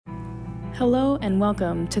Hello and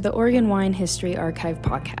welcome to the Oregon Wine History Archive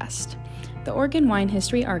podcast. The Oregon Wine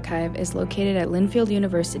History Archive is located at Linfield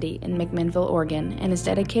University in McMinnville, Oregon, and is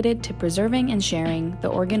dedicated to preserving and sharing the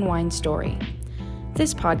Oregon wine story.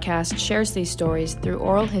 This podcast shares these stories through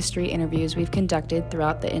oral history interviews we've conducted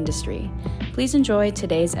throughout the industry. Please enjoy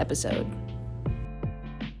today's episode.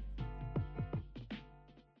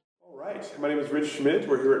 My name is Rich Schmidt.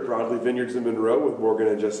 We're here at Broadley Vineyards in Monroe with Morgan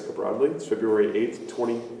and Jessica Broadley. It's February 8th,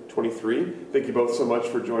 2023. Thank you both so much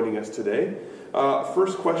for joining us today.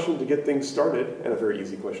 First question to get things started, and a very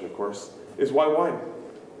easy question, of course, is why wine?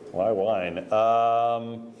 Why wine? I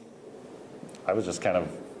was just kind of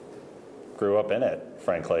grew up in it,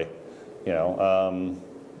 frankly. You know,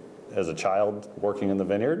 as a child working in the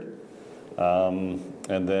vineyard,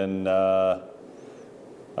 and then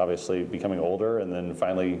obviously becoming older, and then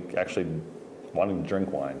finally actually wanting to drink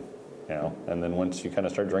wine, you know. And then once you kind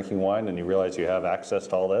of start drinking wine and you realize you have access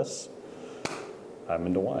to all this, I'm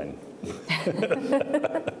into wine.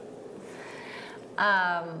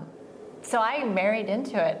 So I married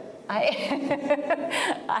into it.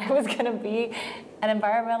 I was going to be an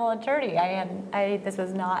environmental attorney. This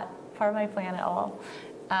was not part of my plan at all.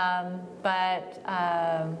 But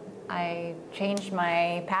I changed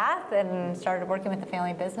my path and started working with the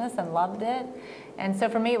family business and loved it. And so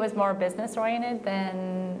for me, it was more business oriented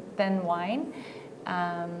than wine.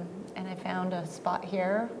 And I found a spot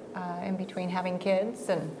here in between having kids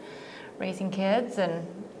and raising kids, and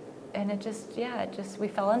we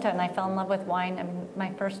fell into it, and I fell in love with wine. I mean,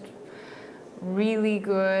 my first really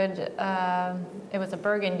good, it was a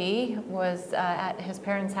Burgundy, was at his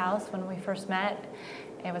parents' house when we first met.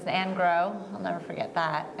 It was an Angro. I'll never forget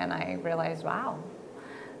that. And I realized, wow,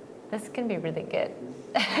 this can be really good.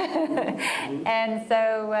 And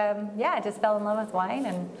so, I just fell in love with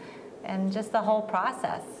wine and just the whole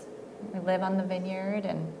process. We live on the vineyard,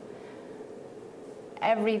 and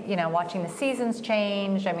watching the seasons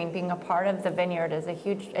change. I mean, being a part of the vineyard is a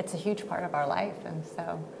huge part of our life. And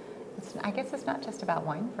so I guess it's not just about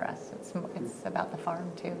wine for us. It's about the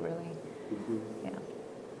farm too, really. Mm-hmm. Yeah.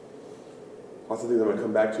 Lots of things I'm going to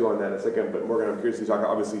come back to on that in a second, but Morgan, I'm curious to talk.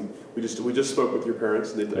 Obviously, we just spoke with your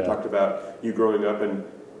parents, and they talked about you growing up and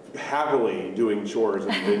happily doing chores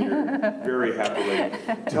in the vineyard, very happily.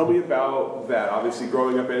 Tell me about that. Obviously,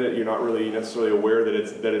 growing up in it, you're not really necessarily aware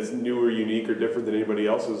that it's new or unique or different than anybody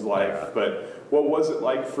else's life. Yeah. But what was it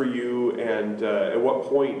like for you, and at what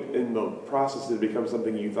point in the process did it become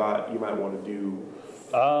something you thought you might want to do?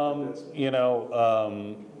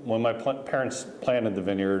 When my parents planted the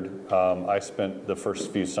vineyard, I spent the first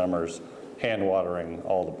few summers hand watering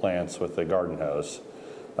all the plants with the garden hose.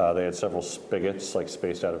 They had several spigots, like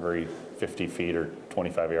spaced out every 50 feet or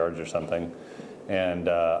 25 yards or something. And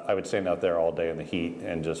I would stand out there all day in the heat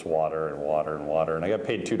and just water and water and water. And I got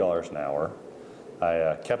paid $2 an hour.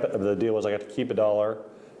 I kept it. The deal was I got to keep $1,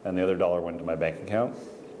 and the other $1 went to my bank account.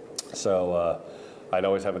 So I'd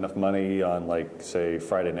always have enough money on, like, say,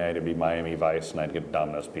 Friday night, it'd be Miami Vice, and I'd get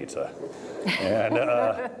Domino's pizza.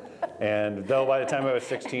 And though by the time I was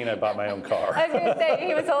 16, I bought my own car. I was going to say,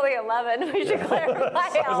 he was only 11. We should clarify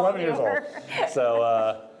I was 11 years old. So,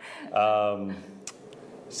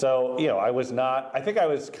 I was not, I think I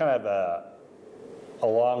was kind of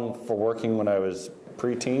along for working when I was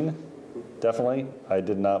preteen, definitely. I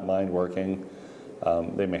did not mind working.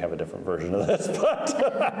 They may have a different version of this, but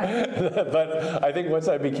I think once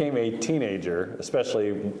I became a teenager,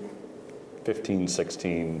 especially 15,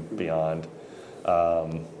 16, beyond,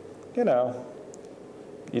 you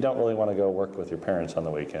don't really want to go work with your parents on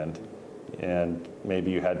the weekend, and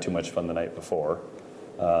maybe you had too much fun the night before,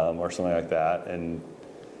 or something like that, and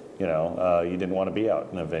you didn't want to be out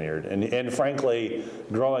in a vineyard. And frankly,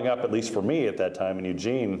 growing up, at least for me at that time in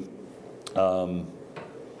Eugene,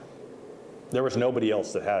 there was nobody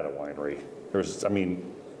else that had a winery.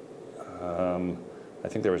 I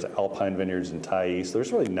think there was Alpine Vineyards in Thais.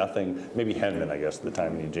 There's really nothing, maybe Henman, I guess, at the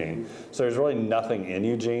time in Eugene. So there's really nothing in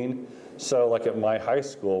Eugene. So like at my high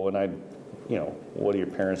school, when what do your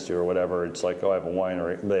parents do or whatever, it's like, oh, I have a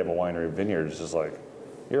winery, they have a winery vineyard. It's just like,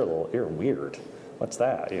 you're weird. What's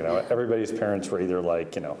that? Everybody's parents were either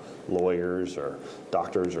like, lawyers or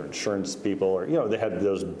doctors or insurance people, or, they had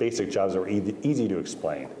those basic jobs that were easy to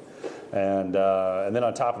explain. And then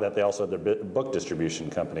on top of that, they also had their book distribution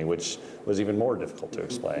company, which was even more difficult to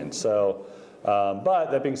explain. So,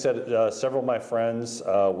 but that being said, several of my friends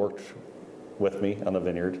worked with me on the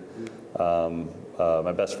vineyard.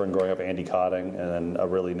 My best friend growing up, Andy Cotting, and then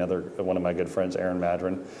one of my good friends, Aaron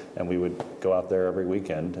Madron, and we would go out there every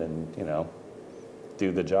weekend and,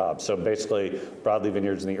 do the job. So basically, Broadley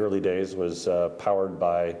Vineyards in the early days was powered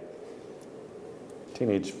by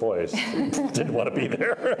teenage boys didn't want to be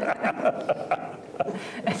there.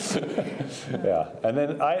 Yeah, and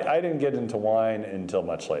then I didn't get into wine until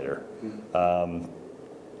much later.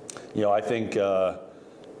 I think,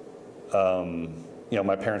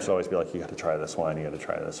 my parents would always be like, you got to try this wine, you got to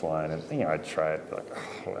try this wine. And, I'd try it, be like,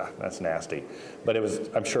 oh, that's nasty. But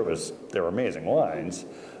I'm sure they were amazing wines.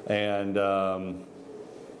 And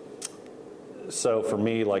so for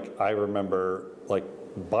me, I remember,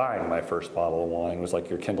 buying my first bottle of wine was like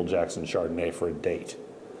your Kendall Jackson Chardonnay for a date.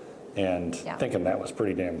 And thinking that was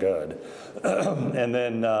pretty damn good. And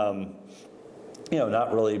then,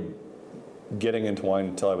 not really getting into wine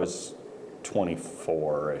until I was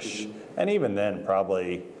 24-ish. And even then,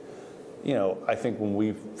 probably, I think when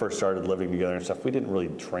we first started living together and stuff, we didn't really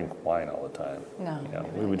drink wine all the time. No.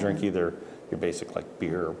 We would drink either your basic,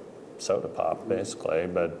 beer, soda pop, basically.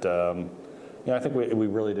 But, I think we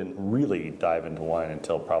really didn't really dive into wine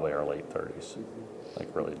until probably our late 30s.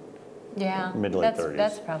 Really. Yeah. Mid to late 30s.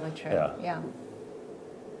 That's probably true. Yeah.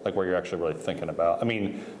 Where you're actually really thinking about.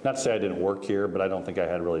 Not to say I didn't work here, but I don't think I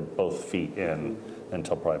had really both feet in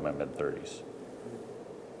until probably my mid 30s.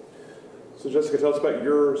 So Jessica, tell us about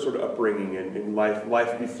your sort of upbringing in life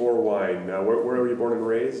before wine. Where were you born and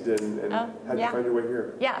raised, and how did you find your way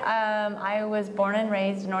here? Yeah, I was born and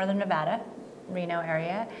raised in northern Nevada, Reno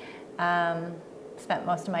area. Spent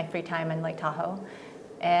most of my free time in Lake Tahoe.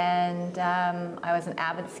 And I was an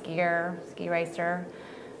avid skier, ski racer.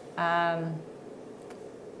 That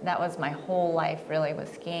was my whole life, really, was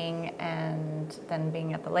skiing and then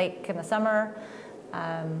being at the lake in the summer.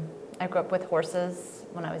 I grew up with horses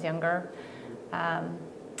when I was younger.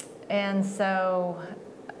 And so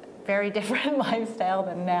very different lifestyle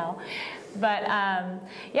than now. But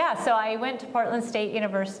so I went to Portland State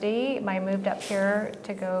University. I moved up here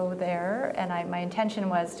to go there, and my intention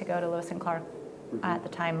was to go to Lewis and Clark. At the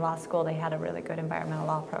time, law school. They had a really good environmental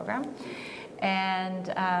law program. And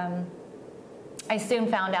I soon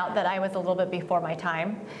found out that I was a little bit before my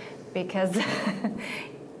time, because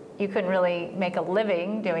you couldn't really make a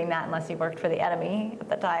living doing that unless you worked for the enemy at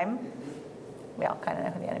the time. We all kind of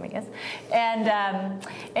know who the enemy is. And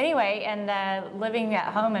living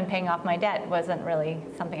at home and paying off my debt wasn't really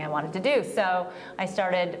something I wanted to do. So I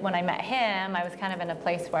started, when I met him, I was kind of in a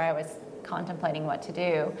place where I was contemplating what to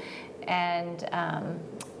do. And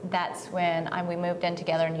that's when we moved in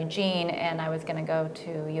together in Eugene, and I was going to go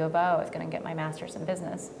to U of O. I was going to get my master's in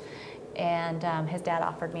business. And his dad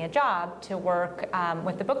offered me a job to work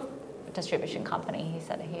with the book distribution company. He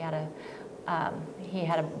said he had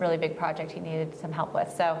a really big project he needed some help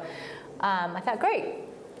with. So I thought, great,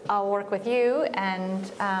 I'll work with you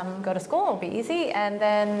and go to school. It'll be easy. And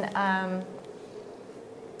then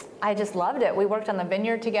I just loved it. We worked on the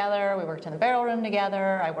vineyard together. We worked in the barrel room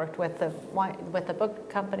together. I worked with the book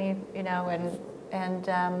company, and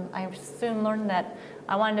I soon learned that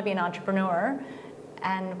I wanted to be an entrepreneur.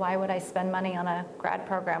 And why would I spend money on a grad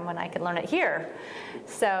program when I could learn it here?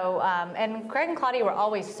 So, and Craig and Claudia were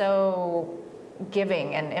always so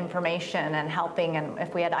giving and information and helping, and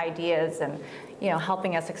if we had ideas and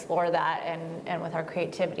helping us explore that, and with our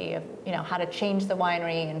creativity of how to change the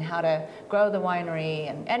winery and how to grow the winery,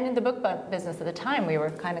 and in the book business at the time we were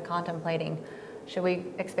kind of contemplating, should we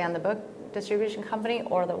expand the book distribution company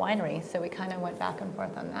or the winery? So we kind of went back and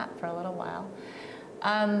forth on that for a little while.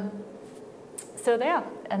 And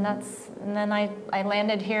then I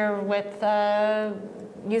landed here with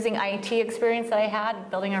using IT experience that I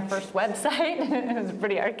had, building our first website. It was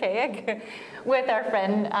pretty archaic, with our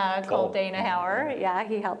friend called Dana Hauer. Yeah,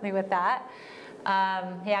 he helped me with that.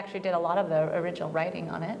 He actually did a lot of the original writing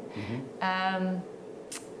on it. Mm-hmm.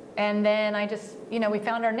 And then I just, we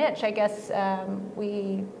found our niche. I guess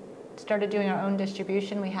we started doing our own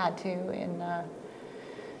distribution. We had to in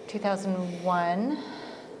 2001.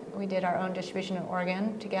 We did our own distribution in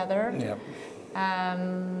Oregon together. Yep.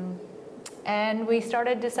 And we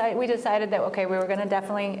decided that, okay, we were going to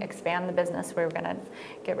definitely expand the business. We were going to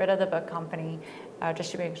get rid of the book company,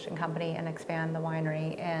 distribution company, and expand the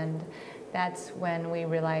winery. And that's when we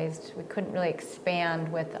realized we couldn't really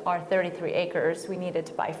expand with our 33 acres. We needed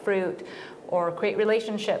to buy fruit or create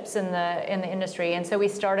relationships in the industry. And so we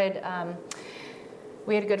started.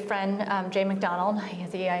 We had a good friend, Jay McDonald, he's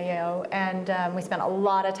the EIO, and we spent a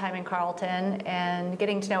lot of time in Carlton and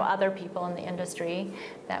getting to know other people in the industry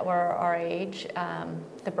that were our age.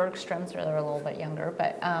 The Bergstroms, they're a little bit younger,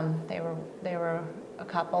 but they were a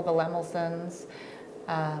couple, the Lemelsons.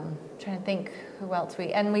 Trying to think who else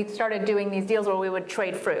and we started doing these deals where we would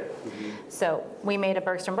trade fruit. Mm-hmm. So we made a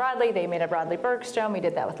Bergstrom Broadley, they made a Broadley Bergstrom, we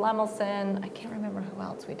did that with Lemelson. I can't remember who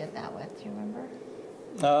else we did that with, do you remember?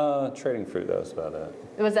 Trading fruit, that was about it.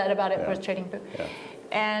 Was that about it for trading fruit? Yeah.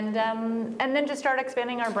 And then just start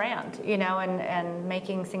expanding our brand, and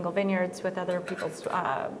making single vineyards with other people's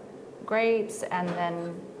grapes, and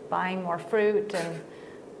then buying more fruit. And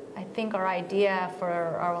I think our idea for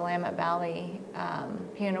our Willamette Valley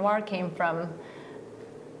Pinot Noir came from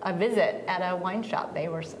a visit at a wine shop. They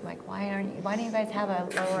were like, why don't you guys have a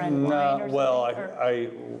lower end wine or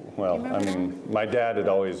something? My dad had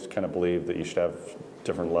always kind of believed that you should have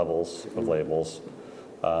different levels of labels.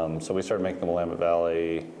 So we started making the Willamette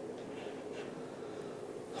Valley,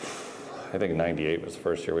 I think 98 was the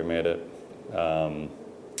first year we made it. But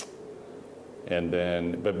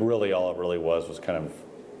really all it really was kind of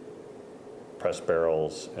pressed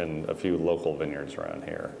barrels and a few local vineyards around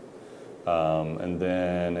here. And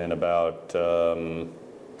then in about 04,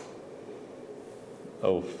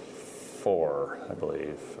 I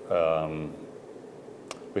believe,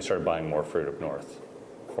 we started buying more fruit up north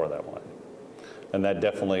for that wine. And that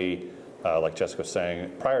definitely, like Jessica was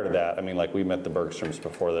saying, prior to that, we met the Bergstroms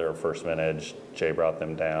before their first vintage. Jay brought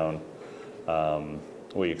them down.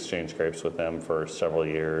 We exchanged grapes with them for several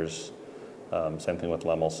years. Same thing with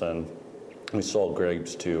Lemelson. We sold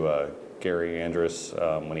grapes to Gary Andrus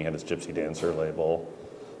when he had his Gypsy Dancer label.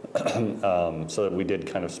 So that we did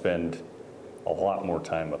kind of spend a lot more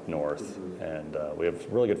time up north, and we have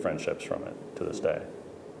really good friendships from it to this day.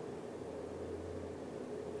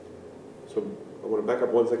 So I want to back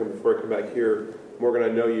up 1 second before I come back here. Morgan, I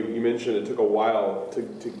know you mentioned it took a while to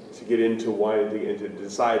get into wine and to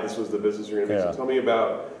decide this was the business you're going to be. So tell me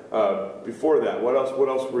about before that. What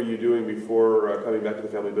else were you doing before coming back to the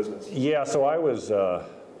family business? Yeah, so I was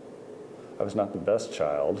not the best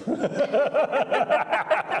child.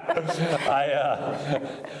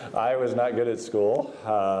 I was not good at school.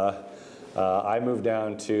 I moved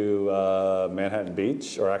down to Manhattan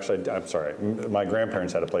Beach, or actually, I'm sorry, my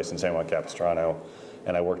grandparents had a place in San Juan Capistrano,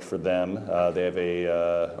 and I worked for them.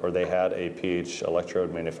 They had a PH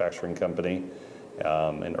electrode manufacturing company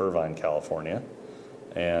in Irvine, California,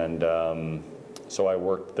 and so I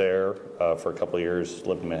worked there for a couple of years,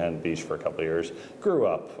 lived in Manhattan Beach for a couple of years, grew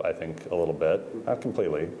up, I think, a little bit, not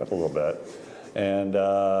completely, but a little bit, and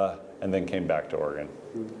then came back to Oregon.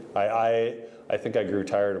 I think I grew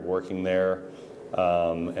tired of working there,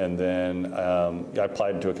 and then I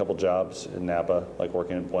applied to a couple jobs in Napa, like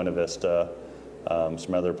working at Buena Vista,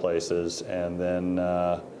 some other places, and then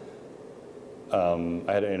I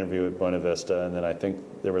had an interview at Buena Vista, and then I think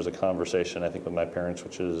there was a conversation, with my parents,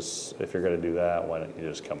 which is, if you're going to do that, why don't you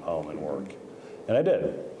just come home and work? And I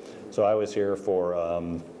did. So I was here for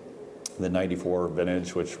the 94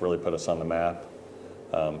 vintage, which really put us on the map.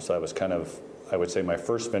 So I was kind of, I would say my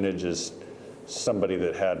first vintage is somebody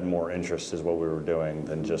that had more interest is what we were doing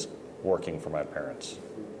than just working for my parents.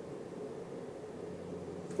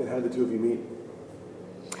 And how did the two of you meet?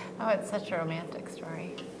 Oh, it's such a romantic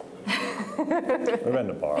story. We met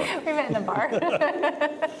in a bar. We met in a bar.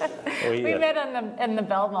 We met in the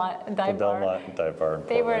Belmont dive bar. The Belmont dive bar in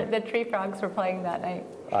Portland. The Tree Frogs were playing that night.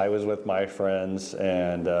 I was with my friends,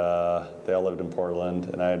 and they all lived in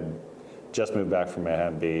Portland, and I had just moved back from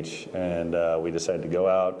Manhattan Beach, and we decided to go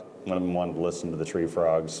out. One of them wanted to listen to the Tree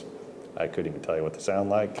Frogs. I couldn't even tell you what they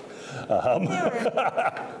sound like. They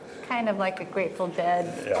were kind of like a Grateful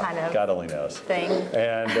Dead kind of God only knows. Thing.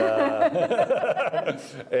 And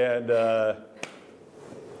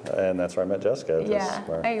that's where I met Jessica.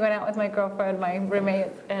 I went out with my girlfriend, my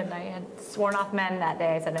roommate, and I had sworn off men that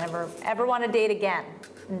day. I said, never ever want to date again.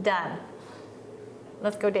 Done.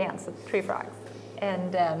 Let's go dance with the Tree Frogs.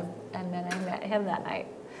 And then I met him that night.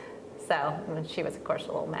 So she was, of course,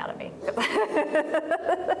 a little mad at me.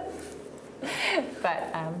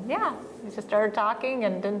 But we just started talking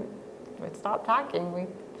and didn't stop talking.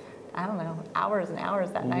 I don't know, hours and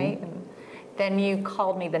hours that night. And then you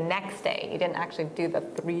called me the next day. You didn't actually do the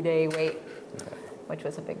 3-day wait, which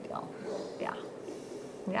was a big deal. Yeah.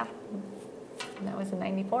 And that was in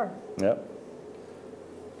 94. Yep.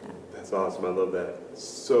 That's awesome. I love that.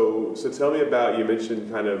 So tell me about, you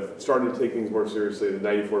mentioned kind of starting to take things more seriously, the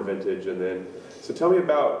 94 vintage, and then, so tell me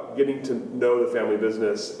about getting to know the family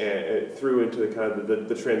business and through into the kind of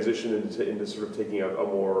the transition into sort of taking a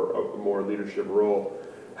more leadership role.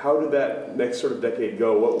 How did that next sort of decade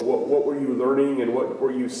go? What were you learning, and what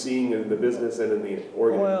were you seeing in the business and in the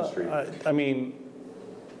Oregon industry?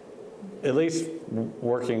 At least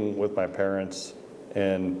working with my parents,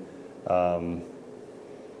 and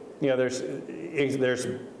there's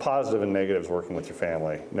positive and negatives working with your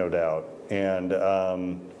family, no doubt. And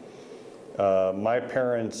my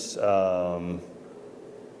parents, they're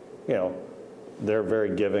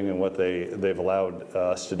very giving in what they've allowed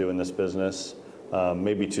us to do in this business.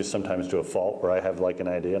 maybe sometimes to a fault, where I have like an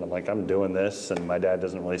idea and I'm like, I'm doing this, and my dad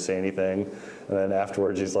doesn't really say anything, and then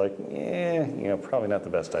afterwards he's like, probably not the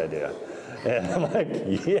best idea. And I'm like,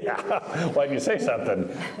 yeah, why didn't you say something?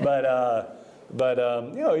 But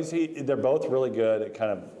they're both really good at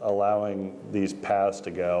kind of allowing these paths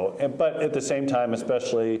to go. But at the same time,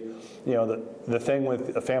 especially, the thing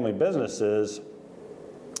with a family business is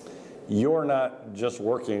you're not just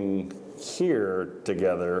working here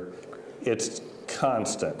together, it's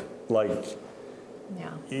constant. Like,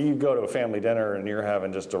 you go to a family dinner and you're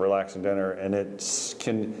having just a relaxing dinner, and it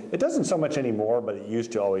doesn't so much anymore, but it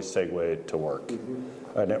used to always segue to work.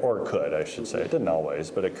 Or it could, I should say. It didn't always,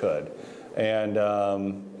 but it could. And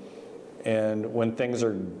when things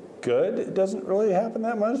are good, it doesn't really happen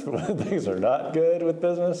that much, but when things are not good with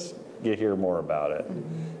business, you hear more about it.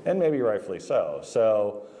 And maybe rightfully so.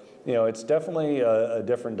 So, it's definitely a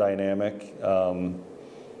different dynamic. And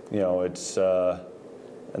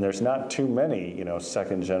there's not too many,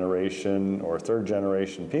 second generation or third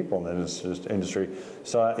generation people in this industry.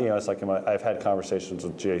 So, it's like I've had conversations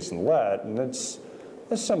with Jason Lett, and it's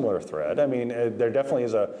a similar thread. I mean, there definitely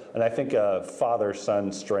is and I think a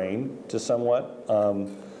father-son strain to somewhat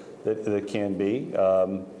that can be.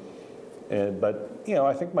 But,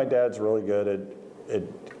 I think my dad's really good at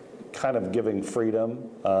kind of giving freedom.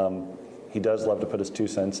 He does love to put his 2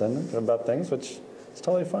 cents in about things, which is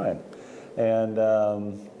totally fine. And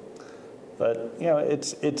but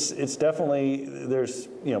it's definitely, there's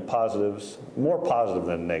positives, more positive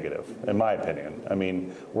than negative, in my opinion. I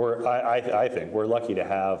mean, I think we're lucky to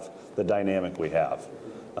have the dynamic we have.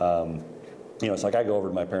 It's like I go over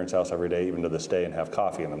to my parents' house every day, even to this day, and have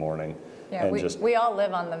coffee in the morning. Yeah, we all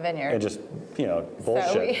live on the vineyard. And just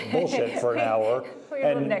bullshit for an hour. We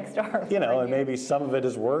live next door. And maybe some of it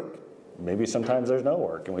is work. Maybe sometimes there's no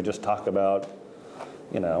work, and we just talk about,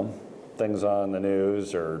 things on the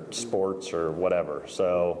news or sports or whatever.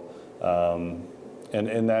 So,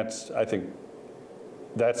 and that's, I think,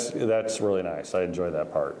 that's really nice. I enjoy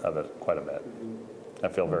that part of it quite a bit. I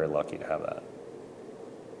feel very lucky to have that.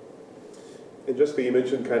 And Jessica, you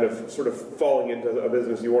mentioned kind of sort of falling into a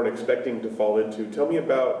business you weren't expecting to fall into. Tell me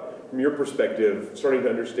about, from your perspective, starting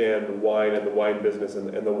to understand wine and the wine business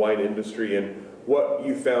and the wine industry, and what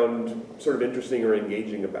you found sort of interesting or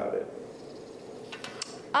engaging about it.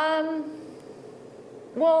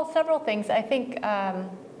 Well, several things. I think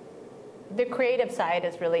the creative side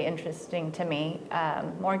is really interesting to me.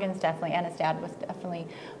 Morgan's definitely, and his dad was definitely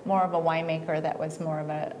more of a winemaker that was more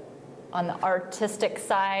of on the artistic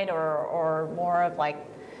side, or more of like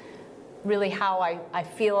really how I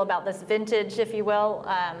feel about this vintage, if you will,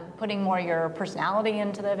 putting more your personality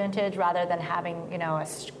into the vintage rather than having, a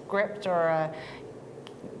script or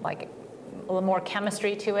like a little more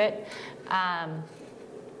chemistry to it.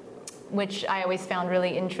 Which I always found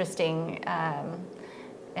really interesting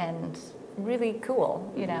and really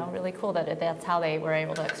cool, really cool that that's how they were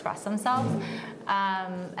able to express themselves.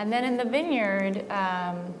 And then in the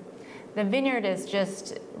vineyard is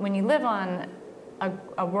just, when you live on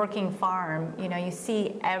a working farm, you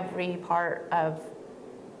see every part of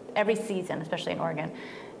every season, especially in Oregon,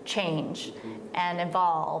 change and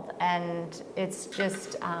evolve, and it's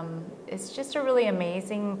just a really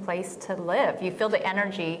amazing place to live. You feel the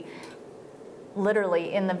energy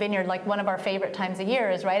literally in the vineyard. Like, one of our favorite times of year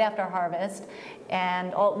is right after harvest,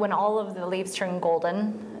 and when all of the leaves turn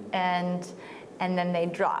golden, and then they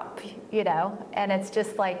drop, and it's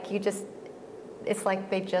just like it's like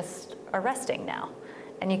they just are resting now,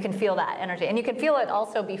 and you can feel that energy, and you can feel it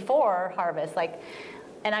also before harvest, like.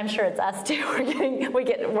 And I'm sure it's us too. We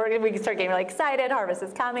start getting really excited. Harvest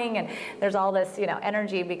is coming, and there's all this,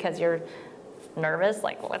 energy because you're nervous,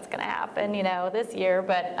 like what's going to happen, this year.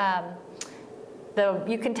 But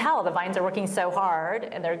you can tell the vines are working so hard,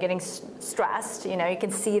 and they're getting stressed. You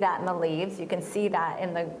can see that in the leaves. You can see that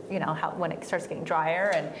in the, when it starts getting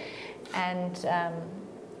drier, and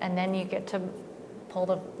then you get to pull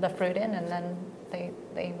the fruit in, and then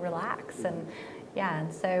they relax, and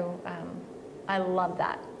so. I love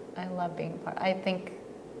that. I love being part. I think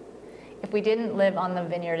if we didn't live on the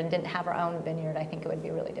vineyard and didn't have our own vineyard, I think it would be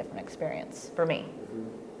a really different experience for me.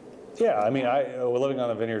 Yeah, I mean, living on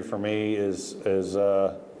the vineyard for me is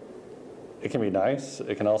it can be nice.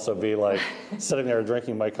 It can also be like sitting there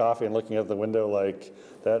drinking my coffee and looking out the window like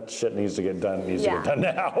that shit needs to get done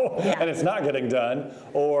now, and it's not getting done.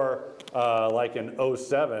 Or like in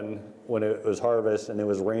 2007 when it was harvest and it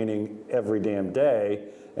was raining every damn day.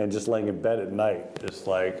 And just laying in bed at night, just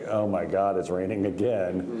like, oh my God, it's raining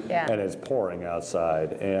again, and it's pouring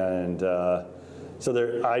outside. And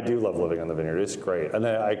so I do love living on the vineyard. It's great. And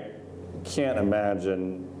then I can't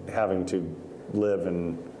imagine having to live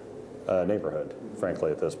in a neighborhood,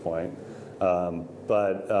 frankly, at this point.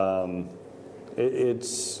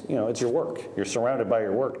 It's it's your work. You're surrounded by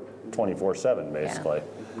your work 24/7, basically,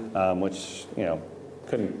 which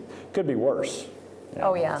could be worse.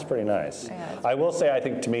 Oh yeah, it's pretty nice. Yeah, I will say, I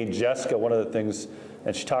think to me, Jessica, one of the things,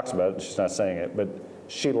 and she talks about it, she's not saying it, but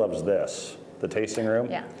she loves this, the tasting room.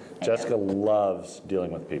 Yeah. Jessica loves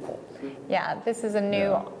dealing with people. Yeah, this is a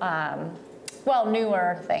new,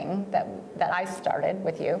 newer thing that I started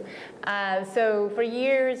with you. So for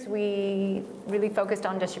years we really focused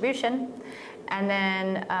on distribution, and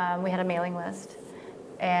then we had a mailing list,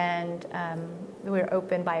 and we were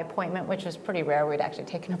open by appointment, which was pretty rare. We'd actually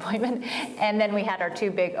take an appointment, and then we had our 2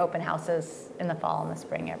 big open houses in the fall and the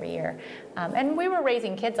spring every year. And we were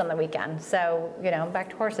raising kids on the weekend, so back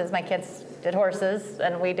to horses. My kids did horses,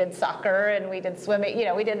 and we did soccer, and we did swimming.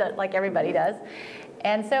 We did it like everybody does.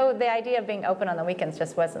 And so the idea of being open on the weekends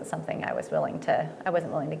just wasn't something I wasn't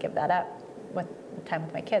willing to give that up with time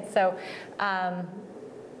with my kids. So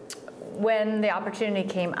when the opportunity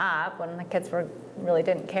came up, when the kids really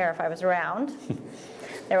didn't care if I was around,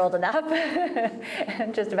 they're old enough,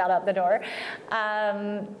 just about out the door.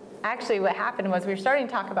 Actually, what happened was we were starting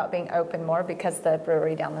to talk about being open more because the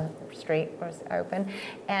brewery down the street was open.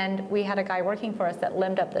 And we had a guy working for us that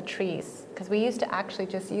limbed up the trees, because we used to actually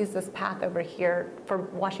just use this path over here for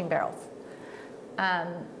washing barrels.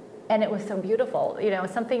 And it was so beautiful.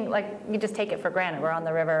 Something like you just take it for granted. We're on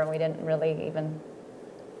the river and we didn't really even,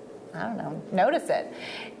 notice it.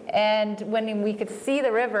 And when we could see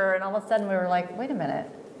the river, and all of a sudden we were like, wait a minute,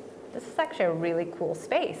 this is actually a really cool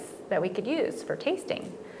space that we could use for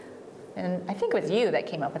tasting. And I think it was you that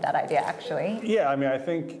came up with that idea, actually. Yeah, I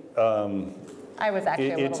think I was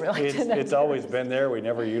actually a little reluctant. It's always been there. We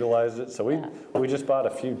never utilized it, so we just bought a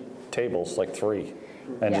few tables, like 3,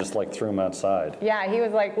 and just threw them outside. Yeah, he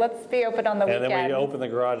was like, let's be open on the weekend. And then we opened the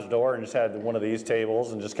garage door and just had one of these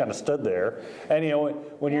tables and just kind of stood there. And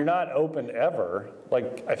when you're not open ever,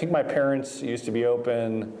 like I think my parents used to be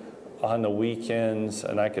open on the weekends,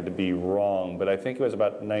 and I could be wrong, but I think it was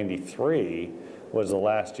about 93 was the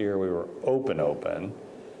last year we were open.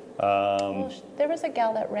 There was a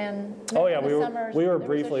gal that ran. We were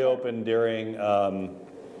briefly open during the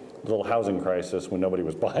little housing crisis when nobody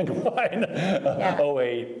was buying wine,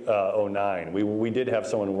 08, 09. We did have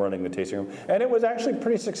someone running the tasting room, and it was actually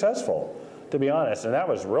pretty successful, to be honest, and that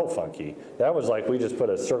was real funky. That was like we just put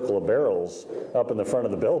a circle of barrels up in the front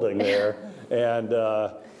of the building there, and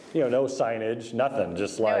no signage, nothing,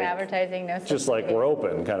 just like no advertising, no just like we're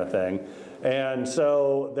open kind of thing. And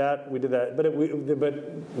so we did that, but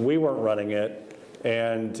we weren't running it,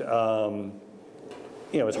 and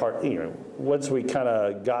it was hard. Once we kind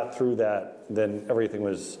of got through that, then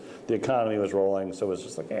the economy was rolling, so it was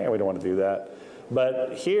just like, we don't want to do that.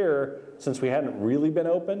 But here, since we hadn't really been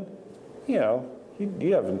open, you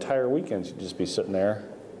have entire weekends. You'd just be sitting there.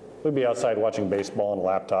 We'd be outside watching baseball on a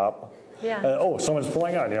laptop. Yeah. Someone's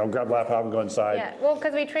pulling on, grab a laptop and go inside. Yeah, well,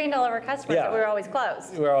 because we trained all of our customers that we were always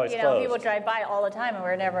closed. We were always closed. People drive by all the time and we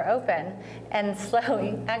were never open. And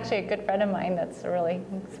slowly, actually a good friend of mine that's a really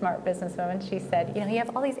smart businesswoman, she said, you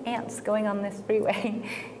have all these ants going on this freeway.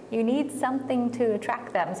 You need something to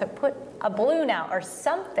attract them. So put a balloon out or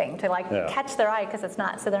something to catch their eye, because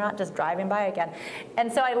so they're not just driving by again.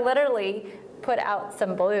 And so I literally put out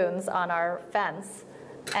some balloons on our fence,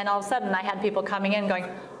 and all of a sudden I had people coming in going,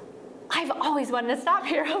 I've always wanted to stop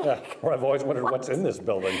here. Or I've always wondered what's in this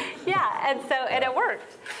building. And it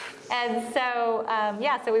worked. And so,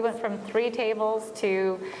 so we went from 3 tables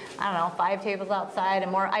to, 5 tables outside,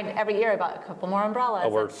 and more. Every year I bought a couple more umbrellas. Oh,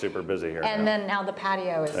 we're super busy here. And then now the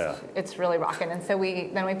patio it's really rocking. And so we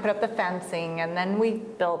put up the fencing, and then we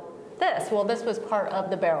built this. Well, this was part of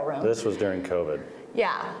the barrel room. This was during COVID.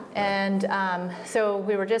 Yeah, and so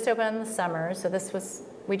we were just open in the summer, so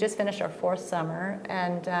we just finished our 4th summer,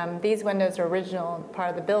 and these windows are original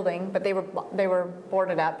part of the building, but they were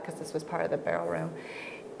boarded up because this was part of the barrel room.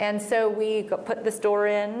 And so we put this door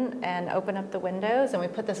in and open up the windows, and we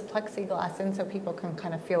put this plexiglass in so people can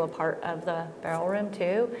kind of feel a part of the barrel room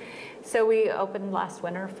too. So we opened last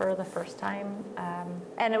winter for the first time,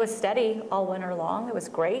 and it was steady all winter long. It was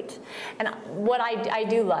great. And what I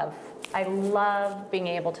do love, I love being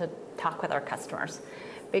able to talk with our customers,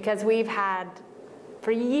 because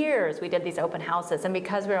for years we did these open houses, and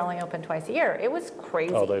because we were only open twice a year, it was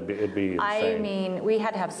crazy. Oh, it'd be insane. I mean, we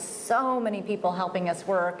had to have so many people helping us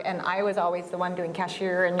work, and I was always the one doing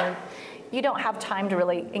cashier, and you don't have time to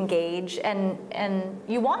really engage, and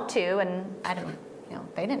you want to, and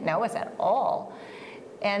they didn't know us at all.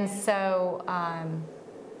 And so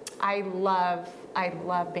I love I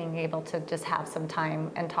love being able to just have some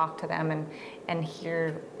time and talk to them and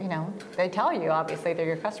hear, they tell you, obviously, they're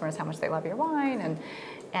your customers, how much they love your wine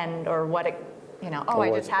and or what it,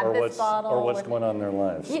 I just had this bottle. Or what's going on in their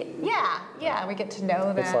lives. Yeah, we get to know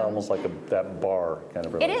them. It's almost like that bar kind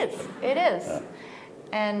of relationship. It is. Yeah.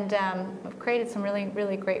 And I've created some really,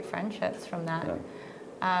 really great friendships from that.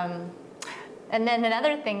 Yeah. And then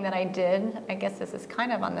another thing that I did, I guess this is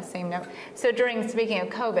kind of on the same note. So speaking of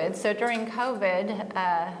COVID, during COVID,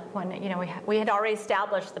 when we had already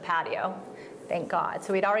established the patio, thank God.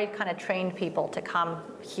 So we'd already kind of trained people to come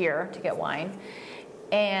here to get wine.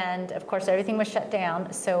 And of course, everything was shut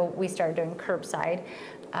down. So we started doing curbside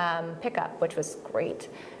pickup, which was great,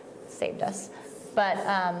 saved us. But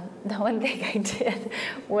the one thing I did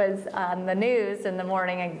was on the news in the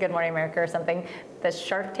morning, Good Morning America or something, the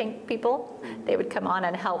Shark Tank people, they would come on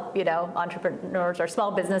and help, entrepreneurs or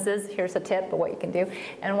small businesses. Here's a tip of what you can do.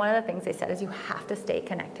 And one of the things they said is you have to stay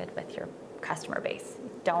connected with your customer base.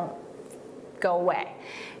 Don't go away.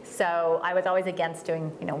 So I was always against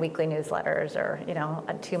doing, weekly newsletters or,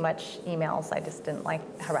 too much emails. I just didn't like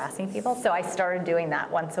harassing people. So I started doing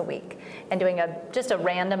that once a week and doing just a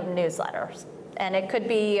random newsletter. And it could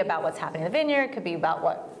be about what's happening in the vineyard, it could be about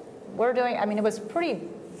what we're doing. I mean, it was pretty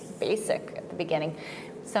basic at the beginning.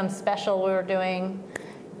 Some special we were doing,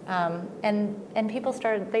 and people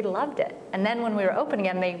they loved it. And then when we were open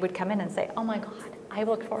again, they would come in and say, oh my God, I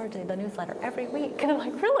look forward to the newsletter every week. And I'm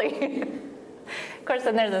like, really? Of course,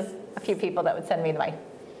 then there's a few people that would send me my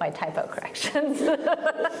typo corrections.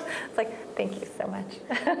 It's like, thank you so much.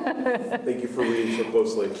 Thank you for reading so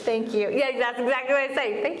closely. Thank you. Yeah, that's exactly what I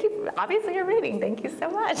say. Thank you. Obviously, you're reading. Thank you so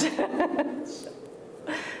much.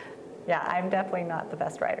 Yeah, I'm definitely not the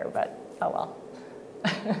best writer, but oh well.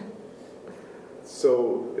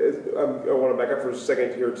 So I want to back up for a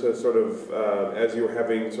second here to sort of, as you're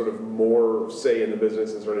having sort of more say in the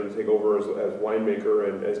business and starting to take over as winemaker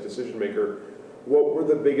and as decision maker, what were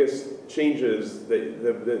the biggest changes that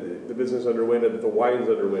the business underwent and that the wines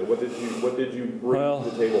underwent? What did you bring to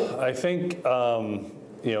the table? I think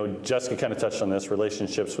Jessica kind of touched on this,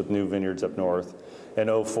 relationships with new vineyards up north. In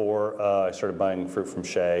 2004, I started buying fruit from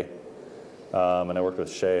Shea, and I worked with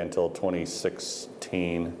Shea until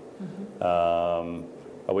 2016.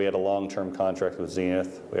 Mm-hmm. We had a long-term contract with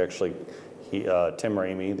Zenith. We actually, Tim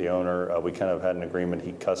Ramey, the owner, we kind of had an agreement.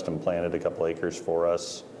 He custom planted a couple acres for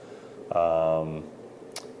us.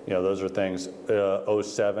 Those are things.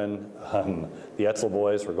 2007, the Etzel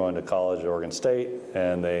boys were going to college at Oregon State,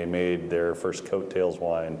 and they made their first Coattails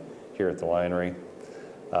wine here at the winery.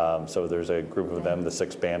 So there's a group of them, the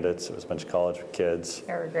Six Bandits. It was a bunch of college kids.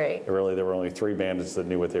 They were great. There were only 3 bandits that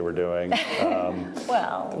knew what they were doing.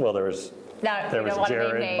 Well, there was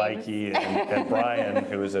Jared, Mikey, and Brian,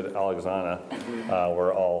 who was at Alexana,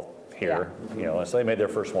 were all here. Yeah. So they made their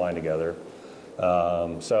first wine together.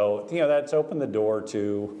 That's opened the door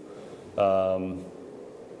to, I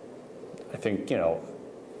think,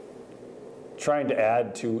 trying to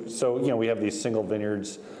add to, we have these single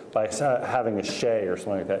vineyards. By having a Shea or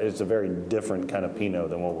something like that, it's a very different kind of Pinot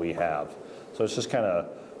than what we have. So it's just kind of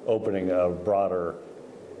opening a broader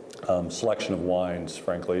selection of wines,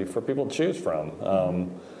 frankly, for people to choose from. So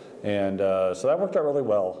that worked out really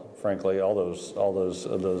well, frankly. All those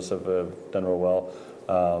have done real well.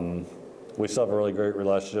 We still have a really great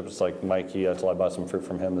relationship. It's like Mikey, until I bought some fruit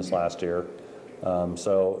from him this last year.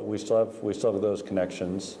 So we still have those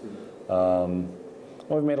connections.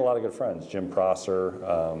 We've made a lot of good friends. Jim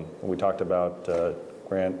Prosser. We talked about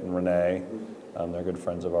Grant and Renee. They're good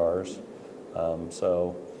friends of ours.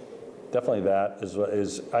 So definitely that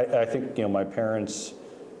is. I think my parents.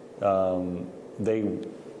 First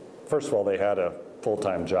of all, they had a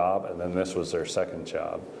full-time job, and then this was their second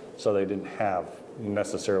job. So they didn't have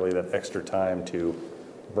necessarily that extra time to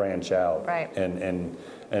branch out and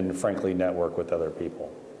frankly network with other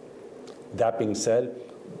people. That being said,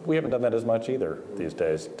 we haven't done that as much either these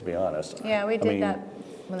days, to be honest. Yeah, we did that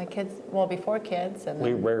when the kids, before kids. And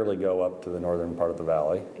we rarely go up to the northern part of the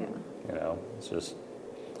valley. Yeah. It's just,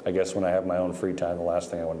 I guess when I have my own free time, the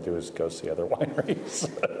last thing I want to do is go see other wineries.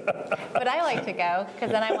 But I like to go,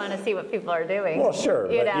 because then I want to see what people are doing. Well, sure.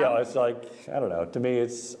 It's like, I don't know. To me,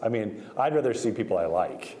 I'd rather see people I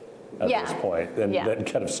like at this point than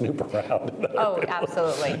kind of snoop around at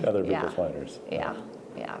absolutely. other people's wineries. Yeah,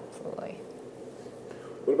 absolutely.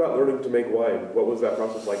 What about learning to make wine? What was that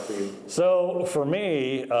process like for you? So for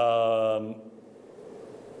me,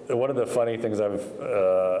 one of the funny things I've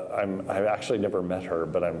actually never met her,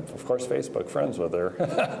 but I'm of course Facebook friends with her,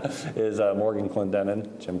 is Morgan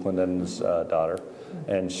Clendenin, Jim Clendenin's daughter,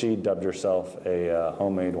 and she dubbed herself a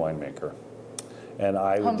homemade winemaker. And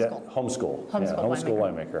I would Homeschool homeschool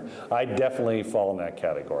winemaker. I definitely fall in that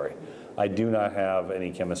category. I do not have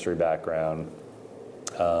any chemistry background.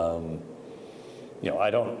 I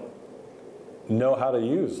don't know how to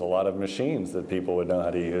use a lot of machines that people would know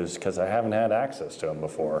how to use because I haven't had access to them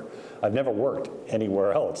before. I've never worked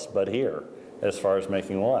anywhere else but here as far as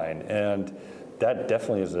making wine, and that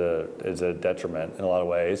definitely is a detriment in a lot of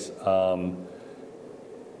ways.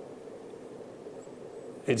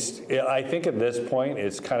 I think at this point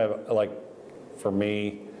it's kind of like, for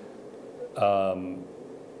me,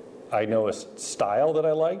 I know a style that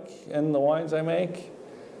I like in the wines I make,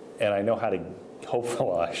 and I know how to,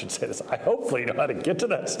 I hopefully know how to get to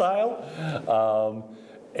that style.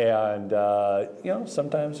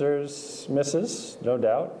 Sometimes there's misses, no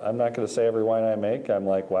doubt. I'm not going to say every wine I make, I'm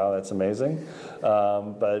like, wow, that's amazing.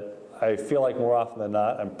 But I feel like more often than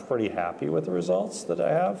not, I'm pretty happy with the results that I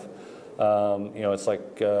have. It's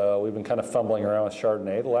like we've been kind of fumbling around with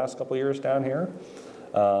Chardonnay the last couple of years down here.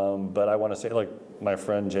 But I want to say, like my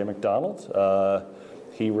friend Jay McDonald,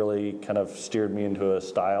 he really kind of steered me into a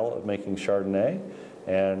style of making Chardonnay.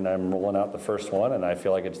 And I'm rolling out the first one, and I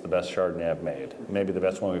feel like it's the best Chardonnay I've made. Maybe the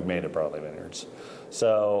best one we've made at Broadley Vineyards.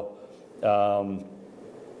 So,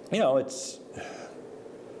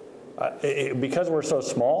 because we're so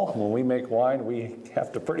small, when we make wine, we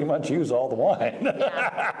have to pretty much use all the wine.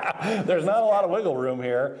 Yeah. There's not a lot of wiggle room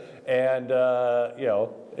here, and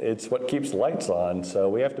it's what keeps the lights on, so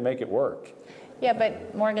we have to make it work. Yeah,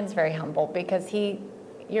 but Morgan's very humble because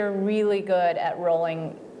you're really good at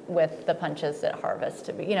rolling with the punches at harvest.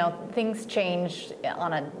 Things change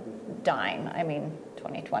on a dime. I mean,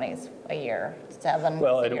 2020 is a year, 7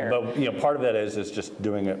 well, a year. But part of that is just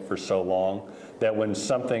doing it for so long that when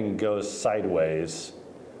something goes sideways,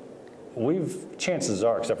 chances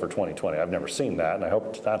are, except for 2020, I've never seen that, and I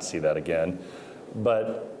hope to not see that again,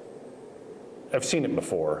 but I've seen it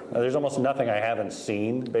before. There's almost nothing I haven't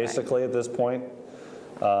seen, basically, at this point.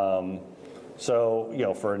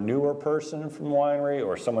 So, for a newer person from winery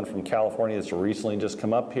or someone from California that's recently just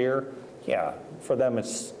come up here, yeah, for them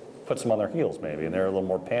it's puts them on their heels maybe, and they're a little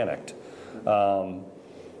more panicked.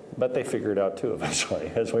 But they figure it out too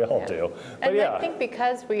eventually, as we all do. But and I think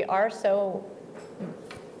because we're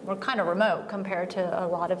kind of remote compared to a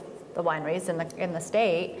lot of the wineries in the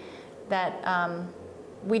state, that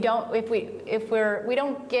we don't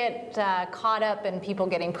get caught up in people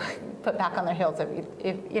getting put back on their heels. I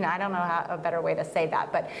don't know a better way to say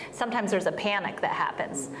that, but sometimes there's a panic that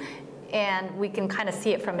happens, and we can kind of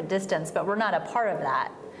see it from a distance, but we're not a part of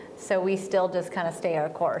that. So we still just kind of stay our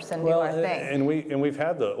course and do our thing. And we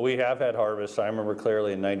have had harvests. I remember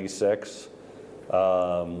clearly in '96,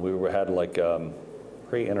 we had like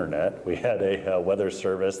pre-internet. We had a weather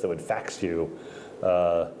service that would fax you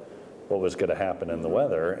what was going to happen in the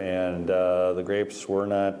weather, and the grapes were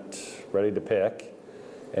not ready to pick,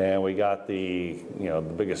 and we got the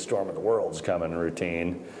biggest storm in the world's coming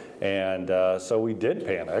routine, and so we did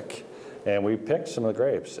panic, and we picked some of the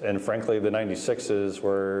grapes, and frankly the 96s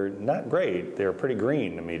were not great. They were pretty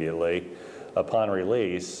green immediately upon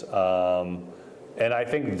release, and I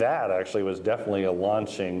think that actually was definitely a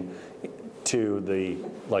launching to the,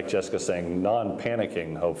 like Jessica's saying,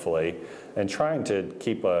 non-panicking, hopefully, and trying to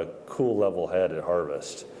keep a cool, level head at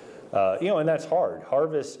harvest. And that's hard.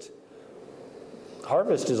 Harvest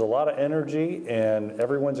is a lot of energy, and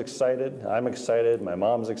everyone's excited. I'm excited. My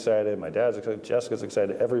mom's excited. My dad's excited. Jessica's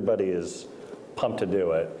excited. Everybody is pumped to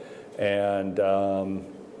do it. And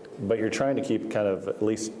but you're trying to keep kind of, at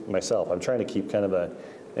least myself, I'm trying to keep kind of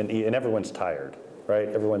and everyone's tired. Right?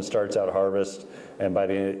 Everyone starts out harvest, and by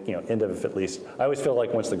the end of it, at least, I always feel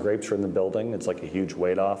like once the grapes are in the building, it's like a huge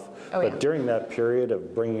weight off. But during that period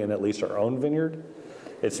of bringing in at least our own vineyard,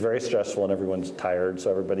 it's very stressful and everyone's tired, so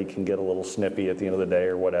everybody can get a little snippy at the end of the day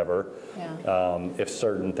or whatever, if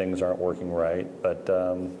certain things aren't working right. But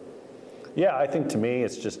I think to me,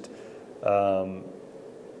 it's just what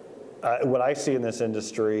I see in this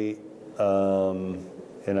industry,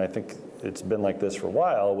 and I think it's been like this for a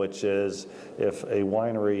while, which is if a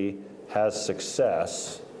winery has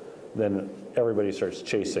success, then everybody starts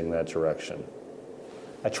chasing that direction.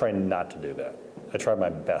 I try not to do that. I try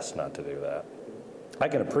my best not to do that. I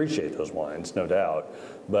can appreciate those wines, no doubt,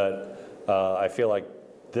 but I feel like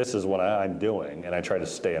this is what I'm doing, and I try to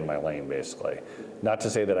stay in my lane, basically. Not to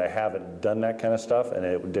say that I haven't done that kind of stuff, and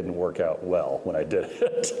it didn't work out well when I did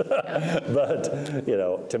it.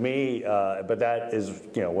 But, to me, but that is,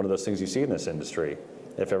 one of those things you see in this industry.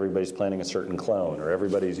 If everybody's planting a certain clone, or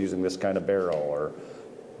everybody's using this kind of barrel, or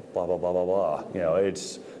blah, blah, blah, blah, blah.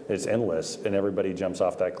 It's endless, and everybody jumps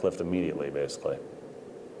off that cliff immediately, basically.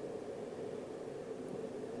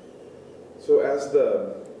 So as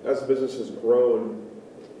the business has grown,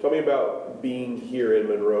 tell me about being here in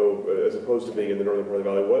Monroe as opposed to being in the northern part of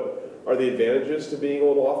the valley. What are the advantages to being a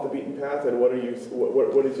little off the beaten path, and what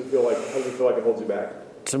does it feel like? How does it feel like it holds you back?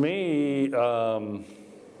 To me,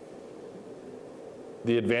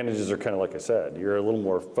 the advantages are kind of like I said. You're a little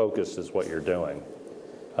more focused is what you're doing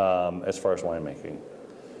as far as winemaking.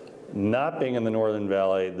 Not being in the Northern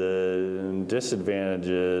Valley, the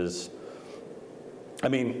disadvantages, I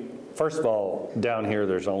mean, first of all, down here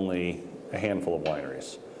there's only a handful of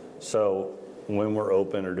wineries. So when we're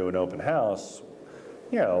open or doing open house,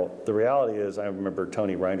 the reality is I remember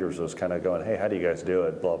Tony Reinders was kind of going, hey, how do you guys do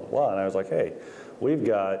it, blah, blah, blah. And I was like, hey, we've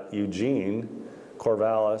got Eugene,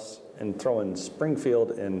 Corvallis, and throw in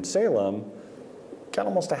Springfield and Salem, got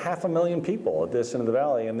almost 500,000 people at this end of the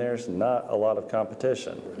valley, and there's not a lot of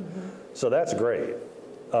competition. Mm-hmm. So that's great.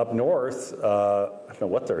 Up north, I don't know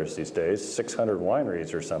what there is these days, 600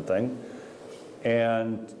 wineries or something.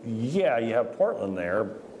 And yeah, you have Portland there,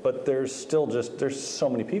 but there's still there's so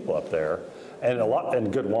many people up there,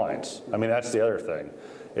 and good wines. I mean, that's the other thing.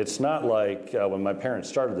 It's not like when my parents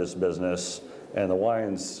started this business and the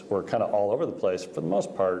wines were kind of all over the place. For the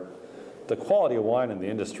most part, the quality of wine in the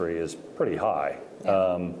industry is pretty high.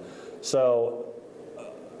 Yeah. So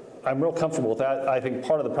I'm real comfortable with that. I think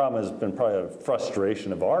part of the problem has been probably a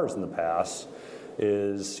frustration of ours in the past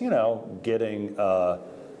is, getting,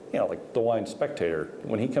 like the Wine Spectator.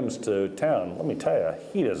 When he comes to town, let me tell you,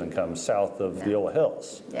 he doesn't come south of the Viola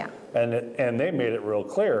Hills. Yeah. And they made it real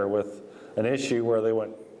clear with an issue where they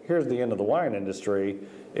went, here's the end of the wine industry.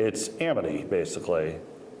 It's Amity, basically.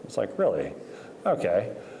 It's like, really?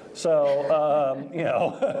 Okay. So,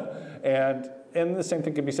 and the same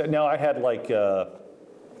thing could be said. Now, I had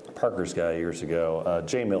Parker's guy years ago,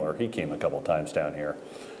 Jay Miller, he came a couple times down here.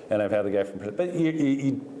 And I've had the guy from, but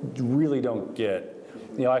you really don't get,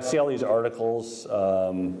 I see all these articles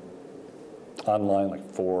online, like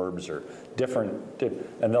Forbes or different,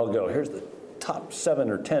 and they'll go, here's the top 7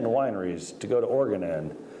 or 10 wineries to go to Oregon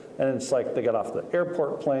in. And it's like they got off the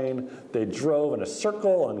airport plane, they drove in a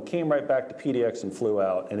circle and came right back to PDX and flew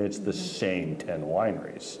out, and it's the same 10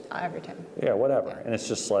 wineries. Every time. Yeah, whatever. Yeah. And it's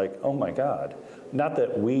just like, oh my God. Not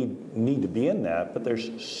that we need to be in that, but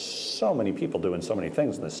there's so many people doing so many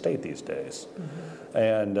things in the state these days. Mm-hmm.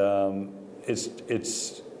 And it's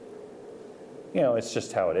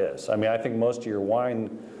just how it is. I mean, I think most of your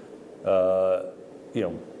wine,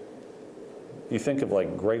 you think of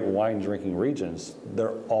like great wine drinking regions,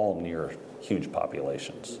 they're all near huge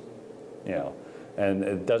populations, and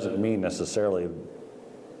it doesn't mean necessarily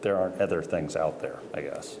there aren't other things out there, I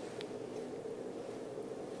guess.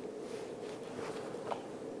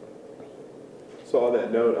 So on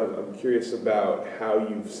that note, I'm curious about how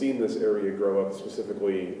you've seen this area grow up,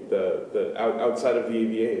 specifically the outside of the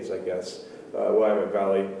AVAs, I guess, Willamette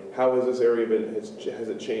Valley. How has this area been? Has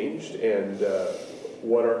it changed? And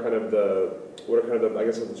what are kind of the I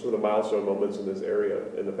guess sort of the milestone moments in this area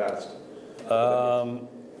in the past?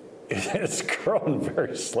 It's grown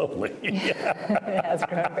very slowly. Yeah. It has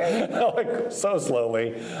grown very slowly. So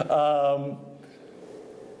slowly.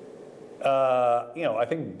 I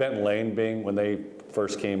think Bent Lane being when they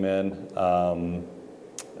first came in,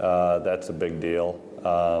 that's a big deal.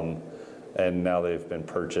 And now they've been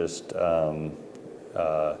purchased.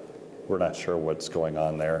 We're not sure what's going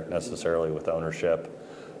on there necessarily with ownership.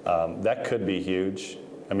 That could be huge.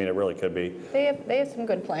 I mean, it really could be. They have some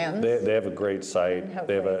good plans. They have a great site.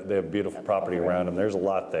 They have beautiful property around them. There's a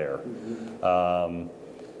lot there. Mm-hmm.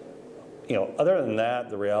 Other than that,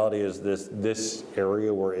 the reality is this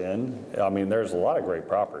area we're in, I mean, there's a lot of great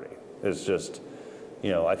property. It's just,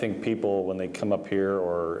 I think people, when they come up here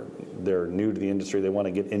or they're new to the industry, they want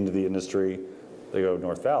to get into the industry, they go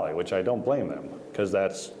North Valley, which I don't blame them because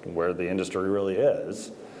that's where the industry really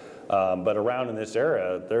is. But around in this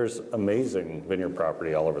area, there's amazing vineyard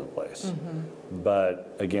property all over the place. Mm-hmm.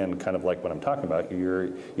 But again, kind of like what I'm talking about,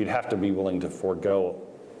 you'd have to be willing to forego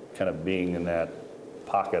kind of being in that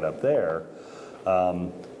pocket up there.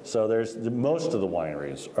 So most of the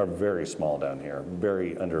wineries are very small down here,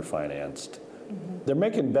 very underfinanced. Mm-hmm. They're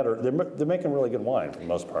making really good wine for the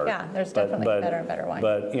most part. Yeah, there's definitely better and better wine.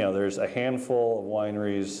 But there's a handful of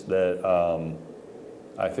wineries that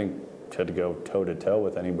I think had to go toe to toe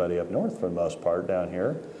with anybody up north for the most part down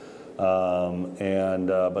here.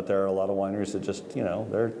 But there are a lot of wineries that just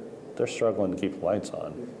they're struggling to keep the lights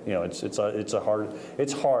on. It's hard.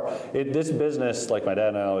 This business, like my dad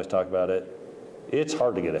and I always talk about it, it's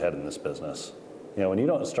hard to get ahead in this business. When you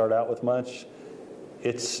don't start out with much,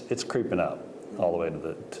 it's creeping up all the way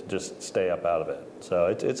to just stay up out of it. So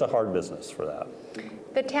it's a hard business for that.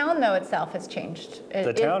 The town, though, itself has changed.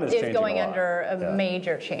 The town is changing going a lot. under a Yeah.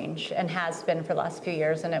 major change and has been for the last few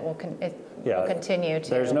years, and it will continue to.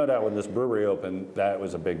 There's no doubt when this brewery opened, that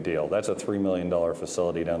was a big deal. That's a $3 million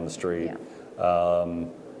facility down the street. Yeah.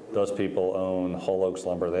 Those people own Whole Oaks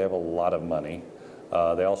Lumber. They have a lot of money.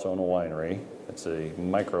 They also own a winery. It's a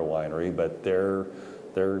micro winery, but they're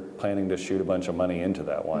planning to shoot a bunch of money into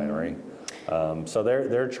that winery. So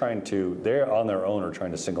they're on their own are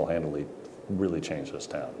trying to single-handedly really change this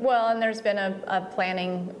town. Well, and there's been a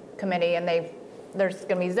planning committee, and there's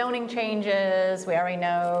going to be zoning changes. We already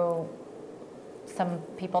know some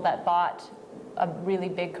people that bought a really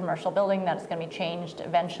big commercial building that's going to be changed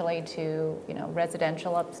eventually to,